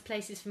nice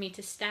places for me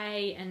to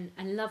stay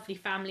and lovely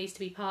families to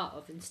be part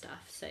of and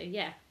stuff. So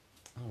yeah.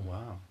 Oh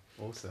wow,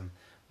 awesome.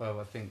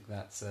 Well, I think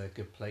that's a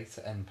good place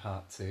to end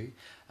part 2.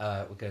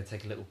 We're going to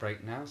take a little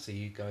break now, so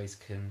you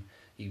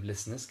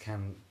listeners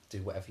can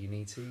do whatever you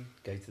need to,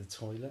 go to the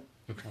toilet,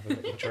 have a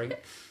little drink,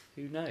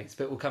 who knows.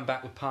 But we'll come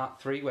back with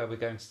part 3, where we're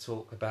going to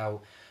talk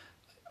about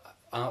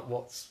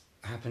what's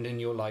happened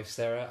in your life,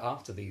 Sarah,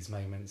 after these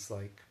moments,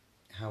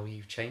 how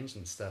you've changed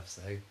and stuff.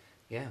 So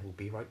yeah, we'll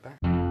be right back.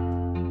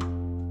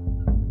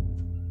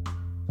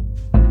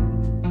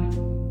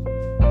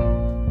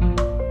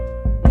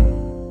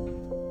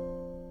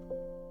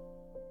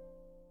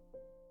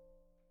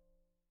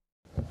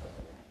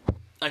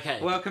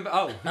 Okay. Welcome.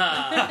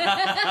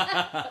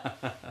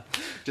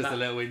 Just a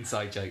little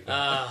inside joke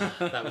there.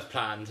 That was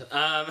planned.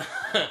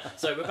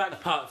 So we're back to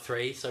part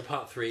 3. So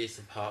part 3 is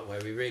the part where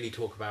we really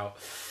talk about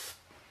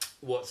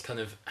what's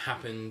kind of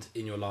happened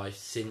in your life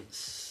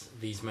since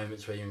these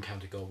moments where you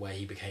encountered God, where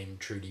he became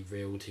truly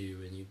real to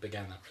you and you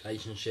began that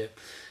relationship,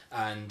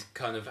 and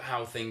kind of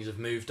how things have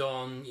moved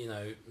on.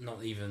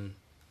 Not even,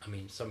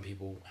 some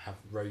people have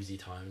rosy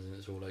times and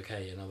it's all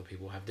okay, and other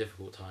people have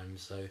difficult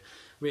times. So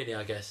really,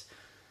 I guess,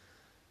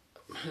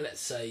 let's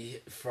say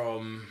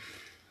from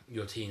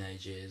your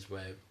teenage years,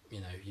 where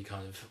you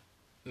kind of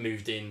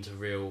moved into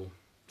real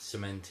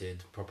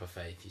cemented proper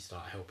faith, you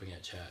start helping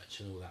at church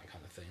and all that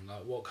kind of thing,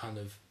 what kind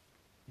of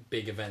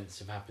big events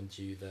have happened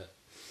to you that,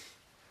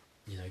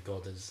 you know,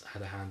 God has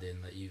had a hand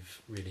in that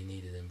you've really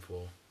needed him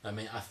for? I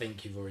mean, I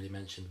think you've already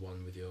mentioned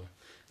one with your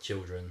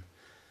children,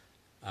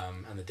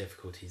 and the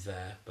difficulties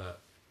there, but,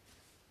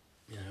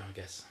 you know, I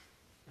guess,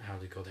 how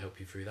did God help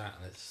you through that?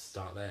 Let's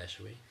start there,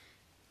 shall we?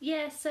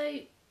 Yeah, so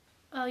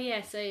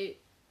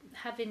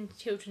having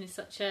children is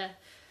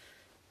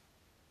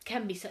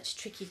can be such a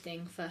tricky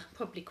thing for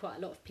probably quite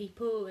a lot of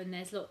people, and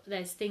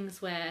there's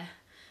things where,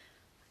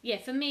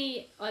 for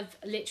me, I've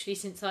literally,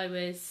 since I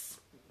was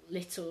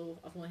little,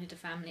 I've wanted a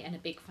family, and a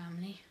big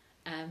family.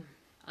 I'm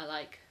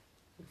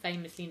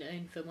famously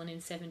known for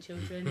wanting 7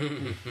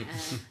 children.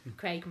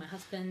 Craig, my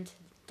husband,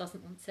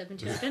 doesn't want 7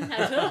 children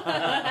at all.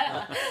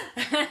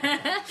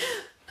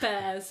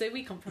 But so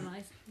we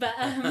compromise. But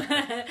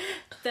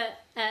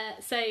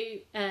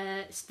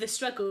the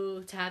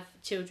struggle to have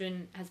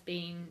children has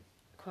been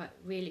quite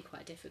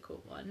a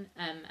difficult one.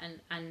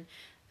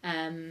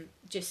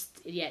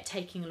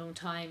 Taking a long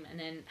time, and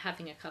then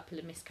having a couple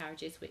of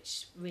miscarriages,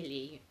 which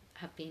really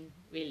have been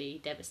really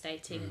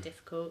devastating and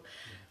difficult.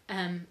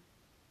 And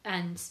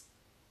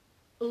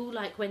all,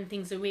 like, when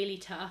things are really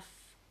tough,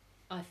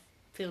 I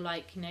feel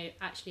like, you know,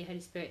 actually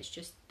Holy Spirit's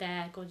just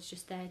there, God's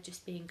just there,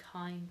 just being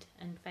kind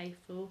and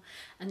faithful.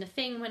 And the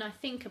thing, when I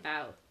think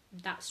about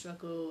that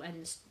struggle,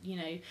 and, you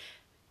know,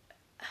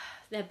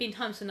 there have been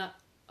times when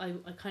I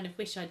kind of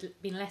wish I'd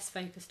been less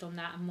focused on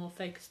that and more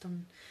focused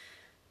on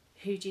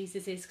who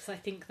Jesus is, because I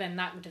think then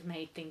that would have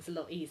made things a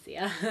lot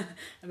easier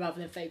rather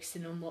than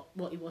focusing on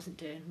what he wasn't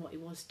doing, what he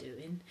was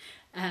doing.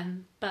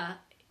 But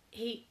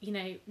he, you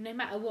know, no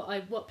matter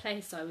what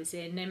place I was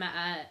in, no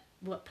matter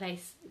what I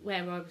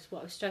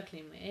was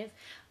struggling with,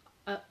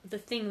 the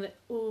thing that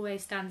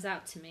always stands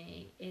out to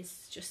me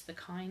is just the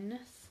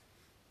kindness.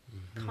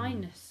 Mm-hmm.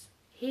 Kindness.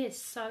 He is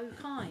so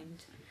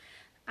kind,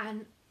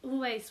 and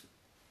always,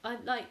 I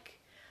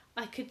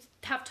could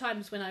have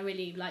times when I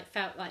really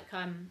felt like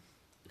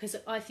because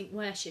I think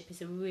worship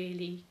is a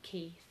really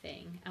key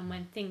thing, and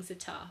when things are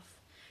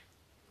tough,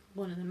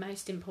 one of the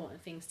most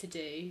important things to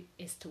do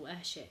is to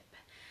worship,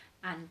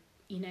 and,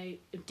 you know,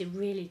 to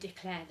really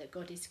declare that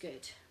God is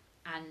good,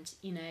 and,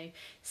 you know,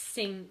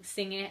 sing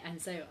it.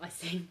 And so I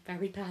sing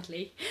very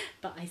badly,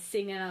 but I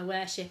sing and I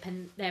worship,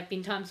 and there have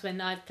been times when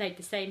I've played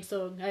the same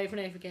song over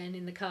and over again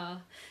in the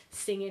car,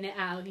 singing it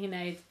out, you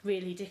know,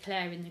 really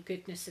declaring the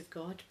goodness of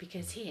God,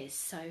 because he is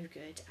so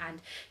good.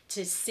 And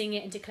to sing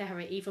it and declare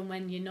it even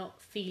when you're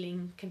not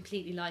feeling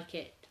completely like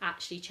it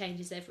actually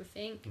changes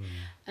everything.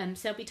 So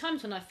there'll be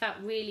times when I felt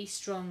really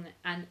strong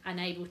and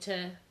able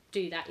to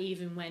do that,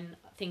 even when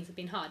things have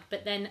been hard.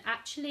 But then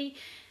actually,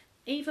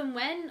 even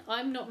when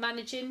I'm not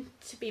managing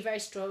to be very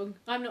strong,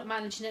 I'm not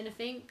managing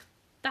anything,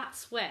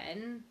 that's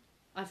when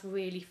I've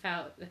really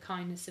felt the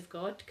kindness of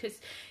God, because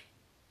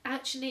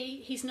actually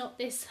he's not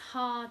this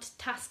hard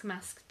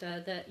taskmaster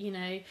that, you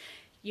know,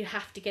 you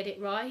have to get it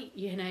right,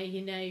 you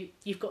know,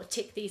 you've got to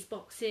tick these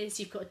boxes,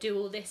 you've got to do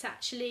all this.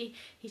 Actually,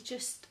 he's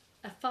just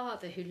a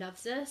father who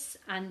loves us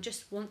and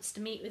just wants to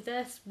meet with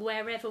us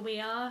wherever we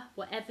are,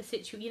 whatever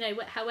situation, you know,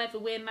 however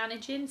we're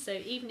managing. So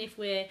even if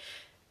we're,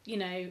 you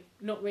know,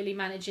 not really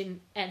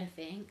managing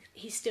anything,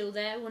 he's still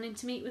there wanting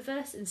to meet with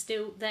us, and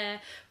still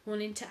there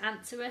wanting to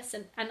answer us.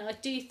 And I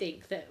do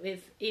think that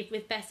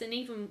with Bess, and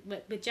even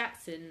with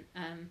Jackson,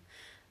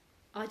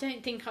 I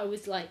don't think I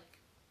was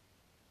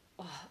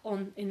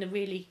in a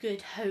really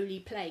good holy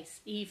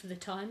place either the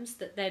times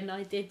that then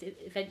I did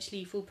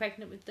eventually fall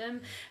pregnant with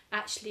them.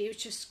 Actually, it was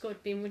just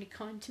God being really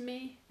kind to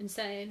me and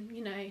saying,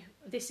 you know,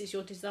 this is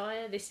your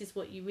desire, this is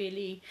what you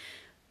really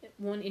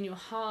want in your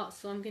heart,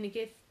 so I'm going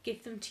to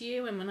give them to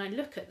you. And when I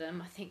look at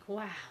them, I think,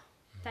 wow,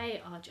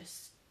 they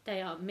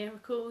are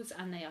miracles,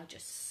 and they are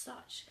just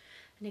such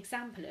an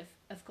example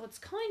of God's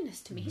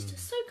kindness to me. He's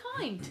just so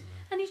kind,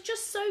 and he's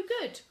just so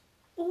good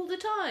all the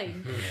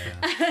time.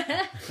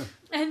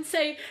 and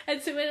so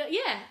and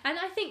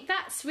I think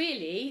that's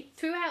really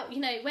throughout, you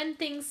know, when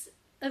things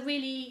are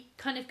really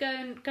kind of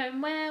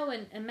going well,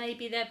 and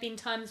maybe there have been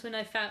times when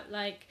I felt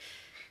like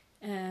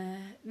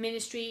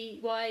ministry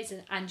wise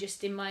and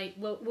just in my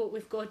walk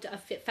with God, I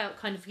felt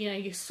kind of, you know,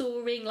 you're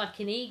soaring like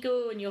an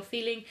eagle, and you're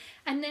feeling,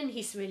 and then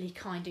he's really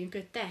kind and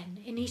good then,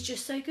 and he's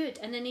just so good.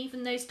 And then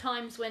even those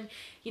times when,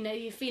 you know,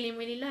 you're feeling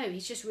really low,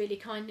 he's just really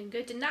kind and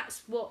good. And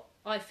that's what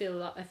I feel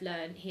like I've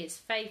learned. He is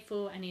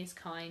faithful and he is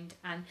kind,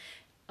 and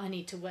I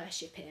need to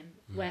worship him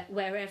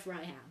wherever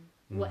I am,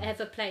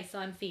 whatever place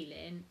I'm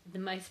feeling. The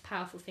most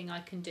powerful thing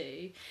I can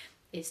do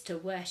is to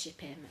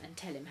worship him and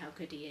tell him how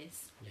good he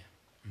is. Yeah,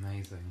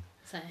 amazing.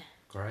 So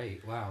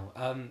great, wow.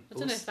 I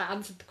don't know if that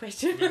answered the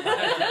question. I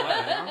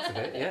answered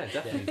it. Yeah,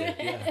 definitely did.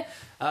 Yeah.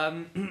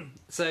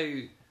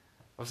 So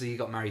obviously you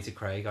got married to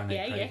Craig. I know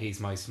Craig. Yeah. He's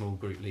my small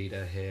group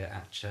leader here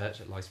at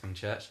church, at Lifespring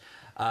Church.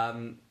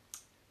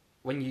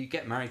 When you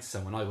get married to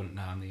someone, I wouldn't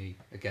know. I'm the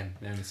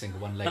only single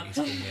one lady's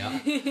called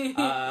me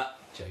up.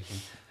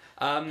 Joking.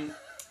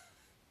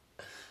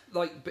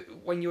 But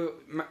when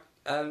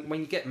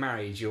you get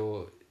married,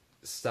 you're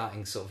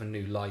starting sort of a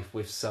new life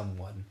with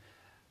someone.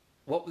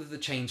 What were the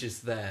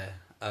changes there?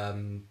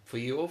 for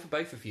you or for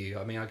both of you?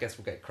 I mean, I guess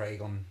we'll get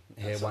Craig on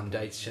here one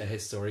day to share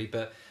his story,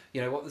 but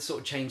what are the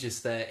sort of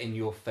changes there in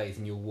your faith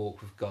and your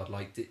walk with God?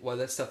 Like, well,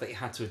 there's stuff that you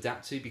had to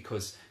adapt to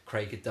because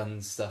Craig had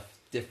done stuff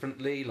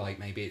differently, like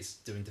maybe it's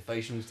doing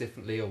devotionals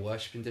differently or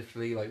worshipping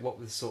differently. Like, what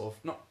were the sort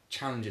of, not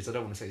challenges, I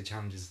don't want to say the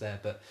challenges there,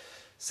 but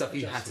stuff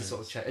you had to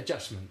sort of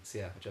adjustments.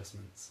 Yeah,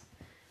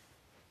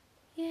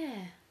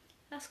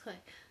 that's quite...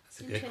 That's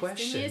a good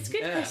question. Yeah, it's a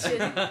good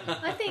question.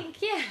 I think,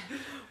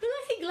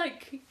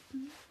 like,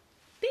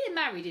 being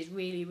married is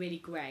really, really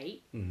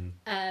great.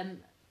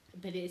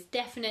 But it's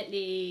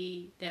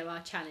definitely, there are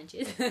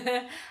challenges.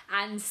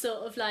 And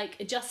sort of like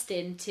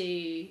adjusting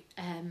to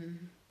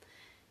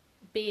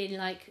being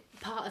like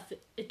part of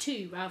a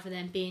two rather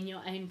than being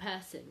your own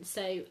person.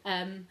 So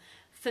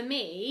for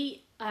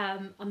me,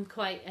 I'm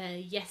quite a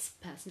yes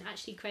person.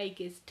 Actually, Craig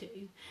is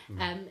too.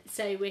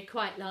 So we're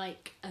quite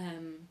like,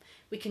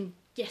 we can,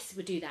 yes,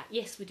 we'll do that.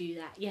 Yes, we'll do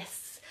that.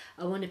 Yes,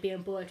 I want to be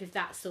on board with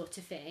that sort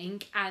of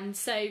thing. And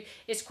so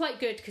it's quite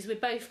good because we're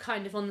both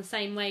kind of on the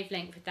same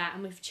wavelength with that.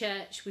 And with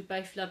church, we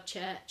both love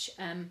church.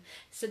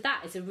 So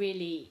that is a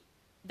really,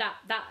 that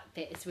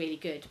bit is really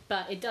good.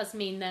 But it does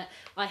mean that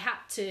I had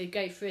to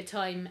go through a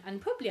time,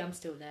 and probably I'm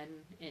still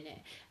learning in it,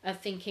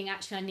 of thinking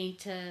actually I need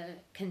to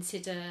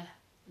consider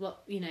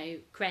what,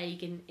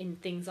 Craig in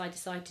things I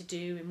decide to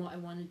do and what I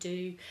want to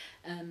do,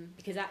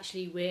 because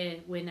actually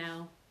we're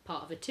now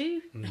part of a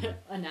two,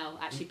 and now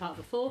actually part of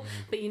a four,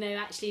 but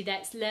actually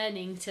that's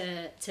learning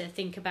to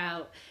think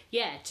about,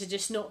 to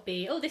just not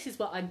be, oh, this is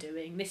what I'm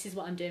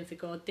doing for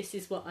God, this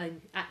is what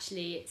I'm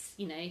actually, it's,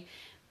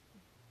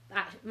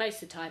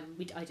 most of the time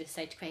I just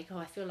say to Craig, oh,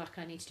 I feel like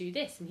I need to do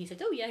this, and he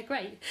said, oh yeah,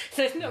 great.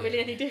 So it's not really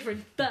any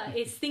different, but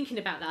it's thinking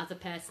about the other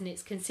person,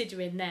 it's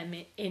considering them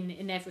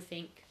in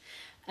everything,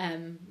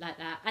 like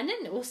that. And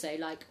then also,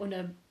 like, on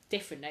a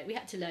different note, we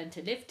had to learn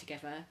to live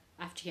together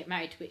after you get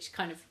married, which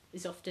kind of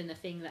is often a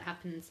thing that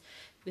happens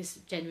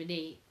with,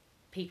 generally,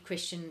 people,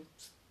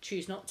 Christians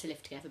choose not to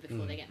live together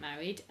before they get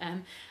married,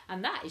 and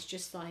that is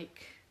just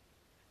like,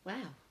 wow.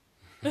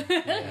 I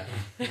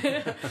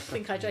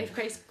think I drove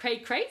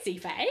Craig crazy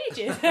for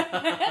ages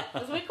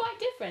because we're quite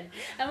different,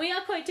 and we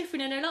are quite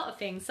different in a lot of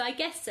things. So I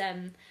guess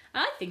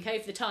I think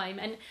over the time,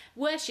 and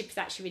worship is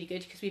actually really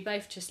good because we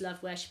both just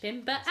love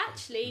worshipping, but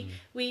actually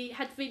we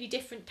had really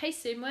different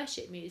tastes in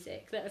worship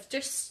music that have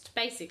just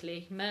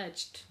basically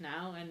merged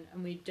now,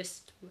 and we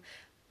just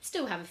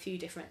still have a few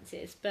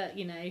differences, but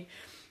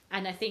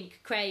and I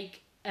think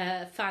Craig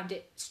found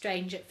it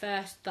strange at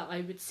first that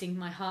I would sing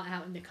my heart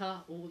out in the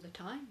car all the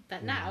time,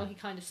 but now he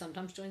kind of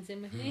sometimes joins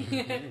in with me.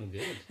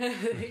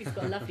 He's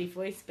got a lovely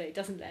voice, but he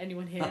doesn't let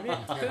anyone hear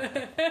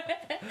it.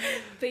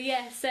 But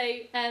yeah, so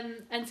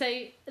and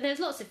so there's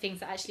lots of things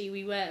that actually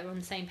we were on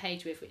the same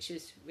page with, which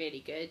was really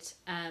good,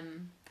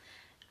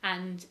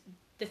 and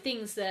the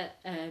things that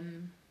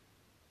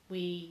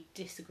we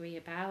disagree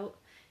about,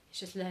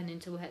 it's just learning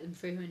to work them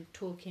through and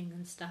talking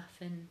and stuff,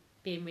 and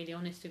being really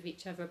honest with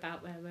each other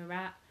about where we're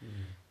at.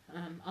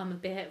 I'm a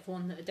bit of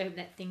one that I don't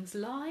let things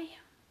lie,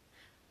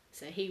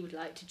 so he would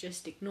like to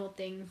just ignore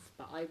things,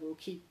 but I will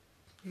keep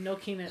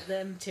knocking at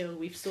them till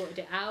we've sorted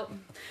it out.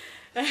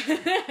 I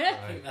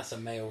think that's a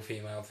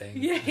male-female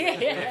thing. We're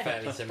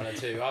fairly similar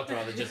too. I'd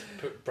rather just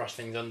brush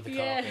things under the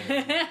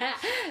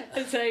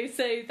carpet.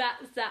 So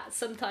that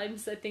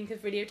sometimes I think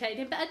is really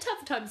irritating. But at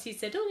tougher times he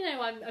said,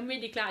 "Oh, I'm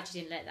really glad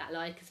you didn't let that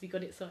lie because we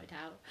got it sorted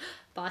out."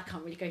 But I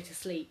can't really go to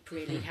sleep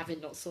really having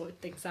not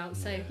sorted things out.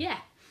 So yeah.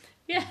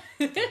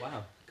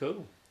 Wow,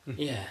 cool.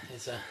 Yeah,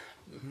 it's a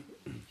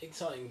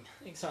exciting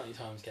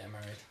times getting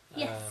married.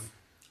 Yes.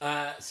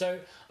 So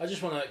I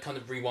just want to kind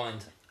of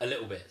rewind a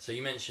little bit. So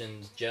you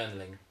mentioned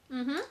journaling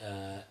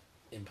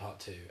in part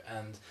 2,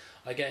 and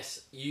I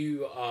guess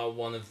you are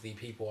one of the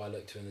people I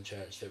look to in the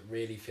church that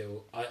really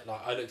feel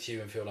I look to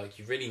you and feel like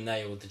you really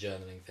nailed the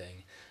journaling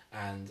thing,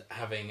 and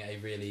having a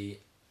really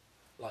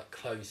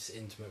close,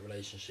 intimate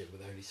relationship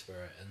with the Holy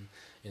Spirit,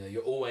 and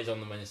you're always on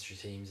the ministry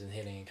teams and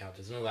healing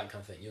encounters and all that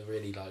kind of thing. You're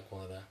really like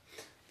one of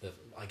the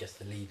I guess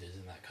the leaders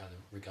in that kind of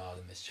regard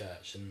in this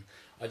church, and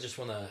I just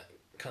want to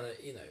kind of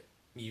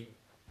you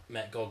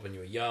met God when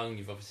you were young,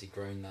 you've obviously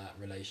grown that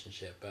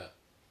relationship, but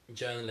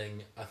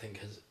journaling, I think,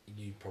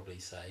 you'd probably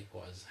say,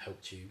 what has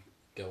helped you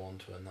go on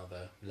to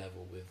another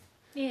level with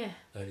the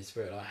Holy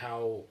Spirit. Like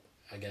how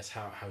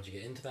did you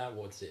get into that?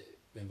 What does it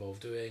involve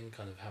doing?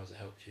 Kind of how has it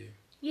helped you?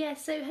 Yeah,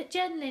 so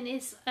journaling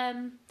is,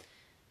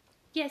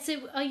 so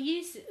I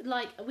use,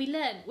 we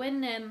learn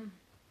when,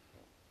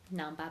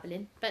 now I'm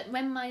babbling, but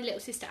when my little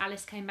sister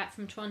Alice came back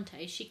from Toronto,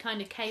 she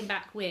kind of came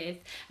back with,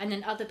 and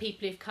then other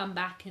people who've come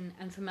back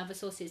and from other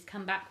sources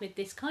come back with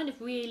this kind of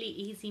really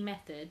easy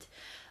method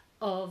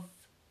of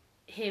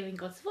hearing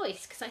God's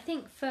voice. Because I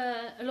think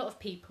for a lot of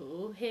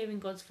people, hearing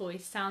God's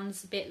voice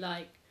sounds a bit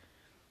like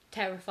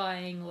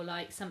terrifying or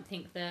like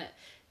something that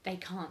they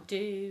can't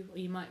do, or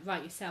you might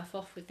write yourself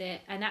off with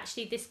it. And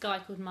actually this guy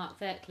called Mark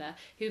Verkler,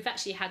 who we've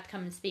actually had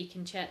come and speak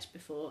in church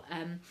before,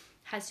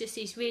 has just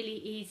this really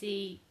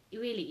easy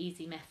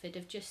method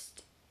of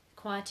just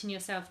quieting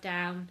yourself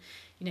down,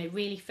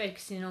 really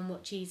focusing on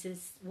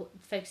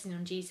focusing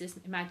on Jesus,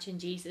 imagine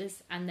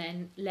Jesus, and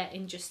then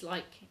letting just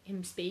like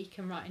him speak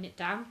and writing it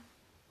down.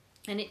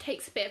 And it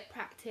takes a bit of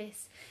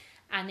practice,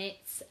 and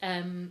it's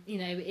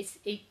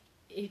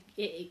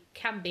it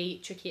can be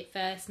tricky at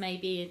first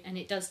maybe, and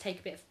it does take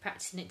a bit of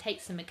practice, and it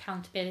takes some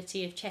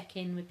accountability of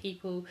checking with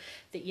people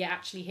that you're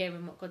actually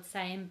hearing what God's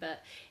saying.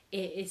 But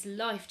it is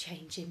life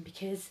changing,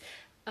 because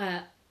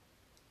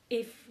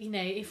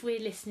if we're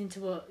listening to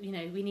what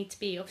we need to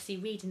be obviously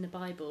reading the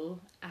Bible,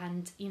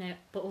 and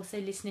but also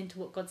listening to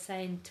what God's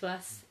saying to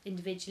us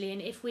individually.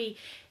 And if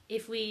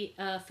we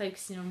are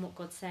focusing on what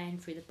God's saying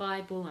through the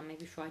Bible, and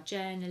maybe through our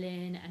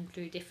journaling and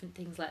through different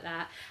things like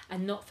that,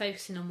 and not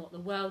focusing on what the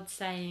world's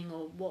saying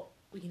or what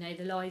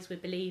the lies we're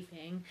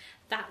believing,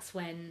 that's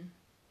when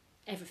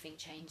everything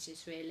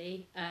changes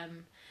really.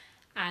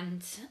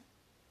 And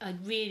I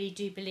really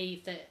do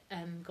believe that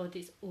God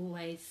is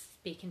always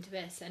speaking to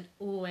us, and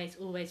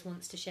always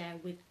wants to share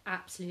with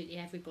absolutely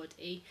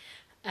everybody,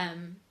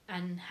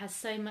 and has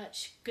so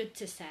much good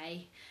to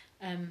say.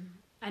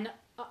 And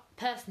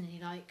personally,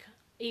 like,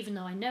 even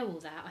though I know all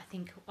that, I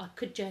think I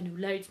could journal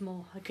loads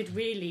more. I could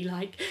really,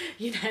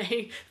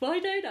 why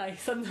don't I?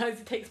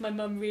 Sometimes it takes my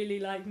mum really,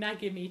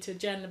 nagging me to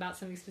journal about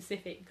something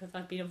specific, because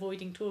I've been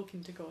avoiding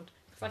talking to God.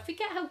 Because I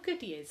forget how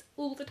good he is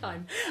all the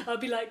time. I'll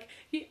be like,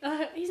 he's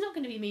not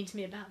going to be mean to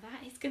me about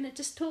that. He's going to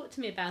just talk to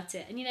me about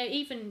it. And,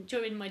 even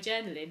during my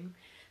journaling,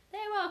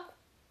 there are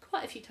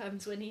quite a few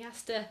times when he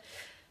has to,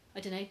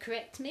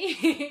 correct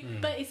me.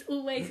 But it's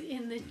always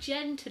in the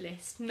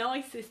gentlest,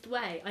 nicest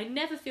way. I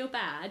never feel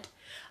bad.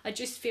 I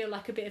just feel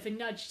like a bit of a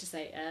nudge to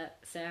say,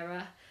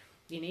 Sarah,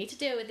 you need to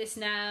deal with this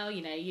now.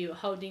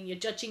 You're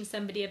judging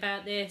somebody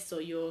about this,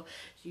 or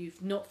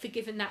you've not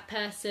forgiven that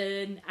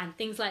person, and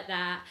things like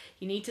that.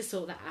 You need to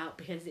sort that out,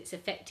 because it's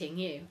affecting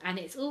you. And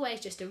it's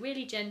always just a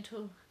really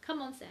gentle,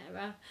 come on,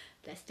 Sarah,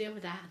 let's deal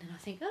with that. And I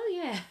think, oh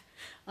yeah,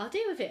 I'll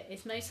deal with it.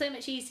 It's so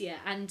much easier.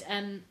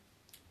 And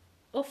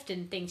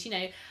often things,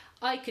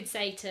 I could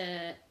say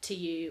to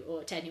you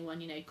or to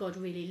anyone, God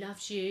really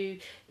loves you,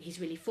 he's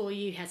really for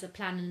you, he has a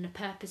plan and a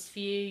purpose for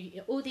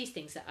you, all these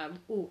things that are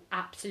all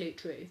absolute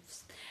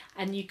truths.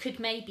 And you could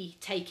maybe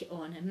take it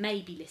on and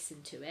maybe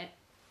listen to it.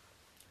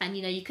 And,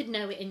 you could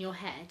know it in your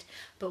head.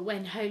 But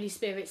when Holy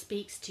Spirit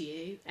speaks to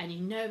you and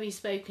he's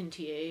spoken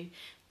to you,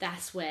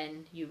 that's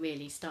when you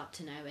really start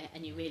to know it,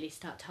 and you really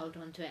start to hold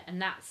on to it.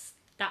 And that's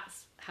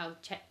how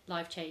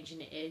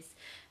life-changing it is.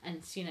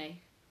 And,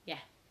 yeah.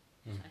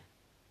 So.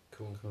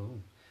 Cool.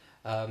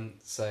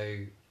 So,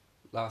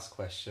 last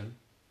question.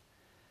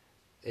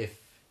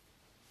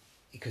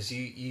 Because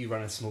you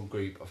run a small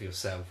group of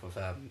yourself, of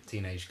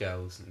teenage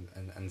girls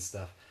and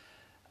stuff,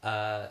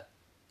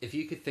 if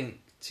you could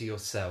think to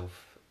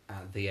yourself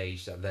at the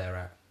age that they're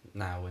at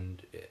now,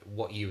 and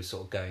what you were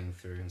sort of going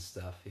through and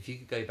stuff, if you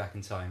could go back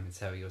in time and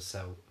tell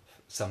yourself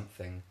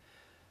something,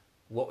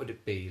 what would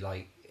it be?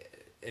 Like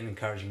an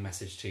encouraging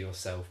message to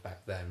yourself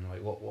back then?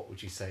 Like what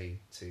would you say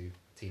to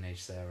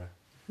teenage Sarah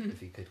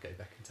if you could go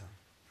back in time?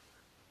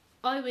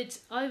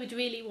 I would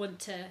really want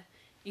to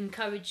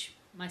encourage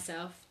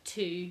myself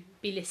to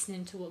be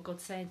listening to what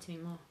God's saying to me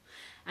more,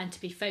 and to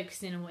be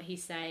focusing on what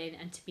he's saying,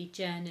 and to be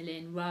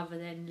journaling rather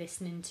than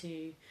listening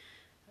to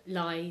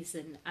lies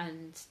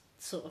and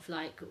sort of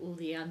like all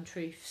the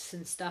untruths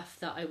and stuff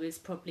that I was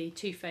probably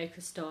too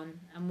focused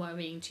on, and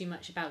worrying too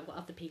much about what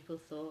other people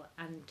thought,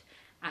 and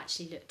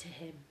actually look to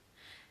him,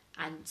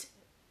 and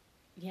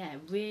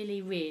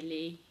really,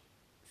 really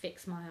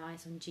fix my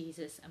eyes on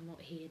Jesus and what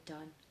he had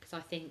done, because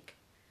I think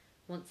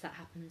once that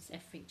happens,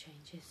 everything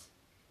changes.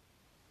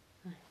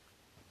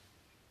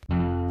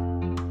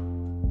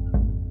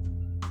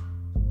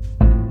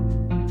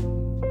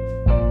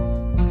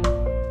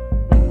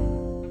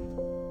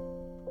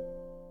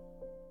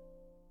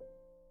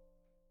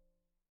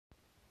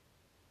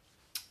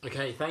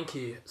 Okay, thank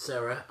you,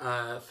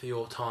 Sarah, for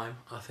your time.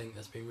 I think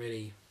that's been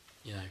really,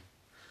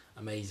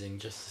 amazing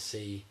just to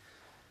see,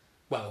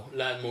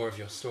 learn more of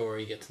your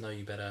story, get to know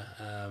you better.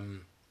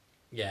 And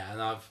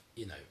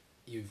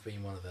you've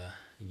been one of the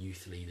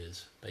youth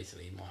leaders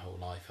basically my whole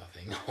life, I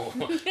think,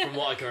 from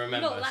what I can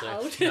remember. Not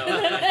loud.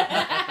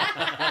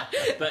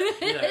 But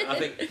I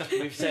think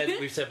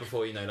we've said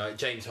before, like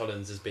James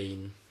Hollins has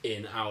been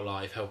in our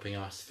life helping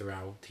us through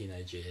our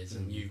teenage years,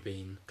 and you've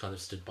been kind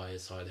of stood by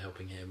his side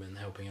helping him and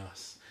helping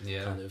us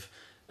kind of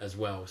as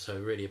well. So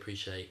really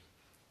appreciate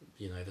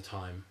the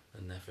time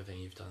and everything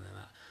you've done in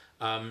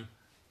that.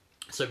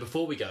 So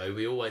before we go,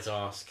 we always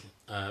ask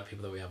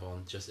people that we have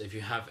on, just if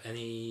you have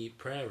any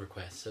prayer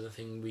requests,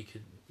 anything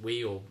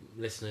we or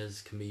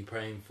listeners can be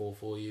praying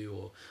for you,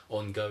 or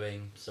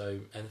ongoing. So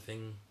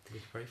anything we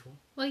can pray for?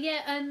 Well,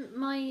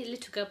 my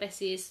little girl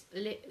Bessie is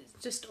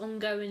just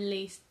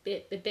ongoingly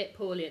a bit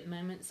poorly at the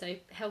moment, so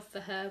health for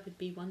her would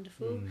be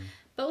wonderful.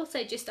 But also,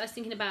 I was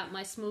thinking about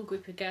my small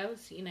group of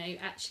girls,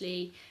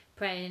 actually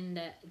praying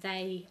that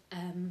they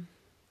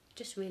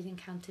just really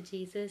encounter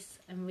Jesus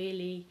and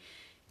really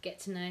get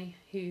to know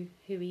who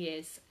he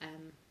is.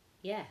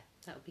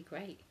 That would be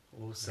great.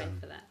 Awesome.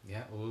 for that.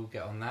 Yeah, we'll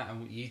get on that,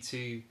 and you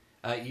two,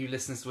 you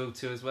listeners will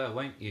too as well,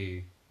 won't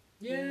you?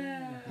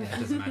 Yeah. Yeah, it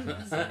doesn't matter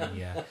what I'm saying,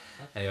 yeah.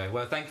 Anyway,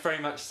 well, thank you very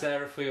much,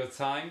 Sarah, for your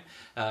time.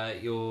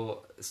 Your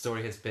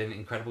story has been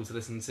incredible to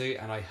listen to,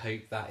 and I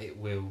hope that it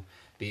will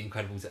be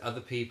incredible to other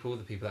people,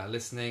 the people that are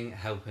listening,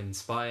 help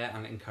inspire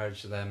and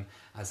encourage them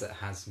as it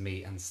has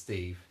me and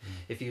Steve.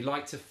 If you'd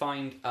like to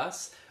find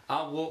us,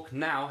 Our Walk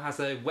now has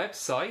a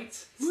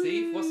website.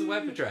 Steve, what's the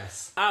web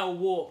address?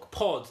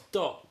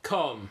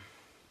 OurWalkPod.com.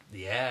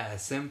 Yeah,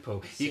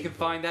 simple. You can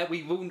find that.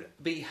 We will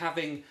be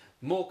having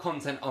more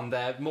content on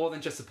there, more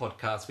than just a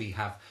podcast. We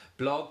have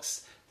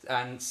blogs,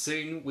 and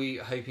soon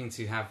we're hoping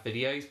to have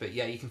videos. But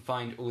yeah, you can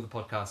find all the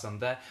podcasts on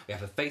there. We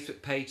have a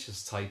Facebook page,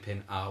 just type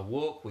in Our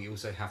Walk. We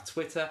also have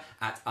Twitter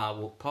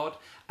 @OurWalkPod,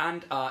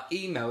 and our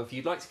email. If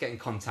you'd like to get in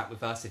contact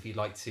with us, if you'd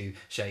like to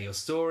share your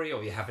story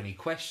or you have any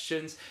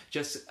questions,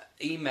 just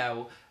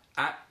email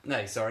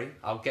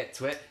I'll get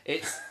to it.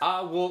 It's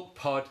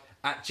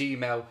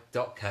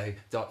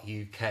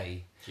ourwalkpod@gmail.co.uk.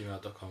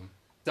 Gmail.com.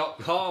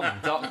 .com.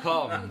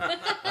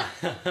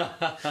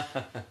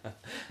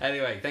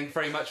 Anyway, thank you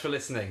very much for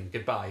listening.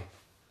 Goodbye.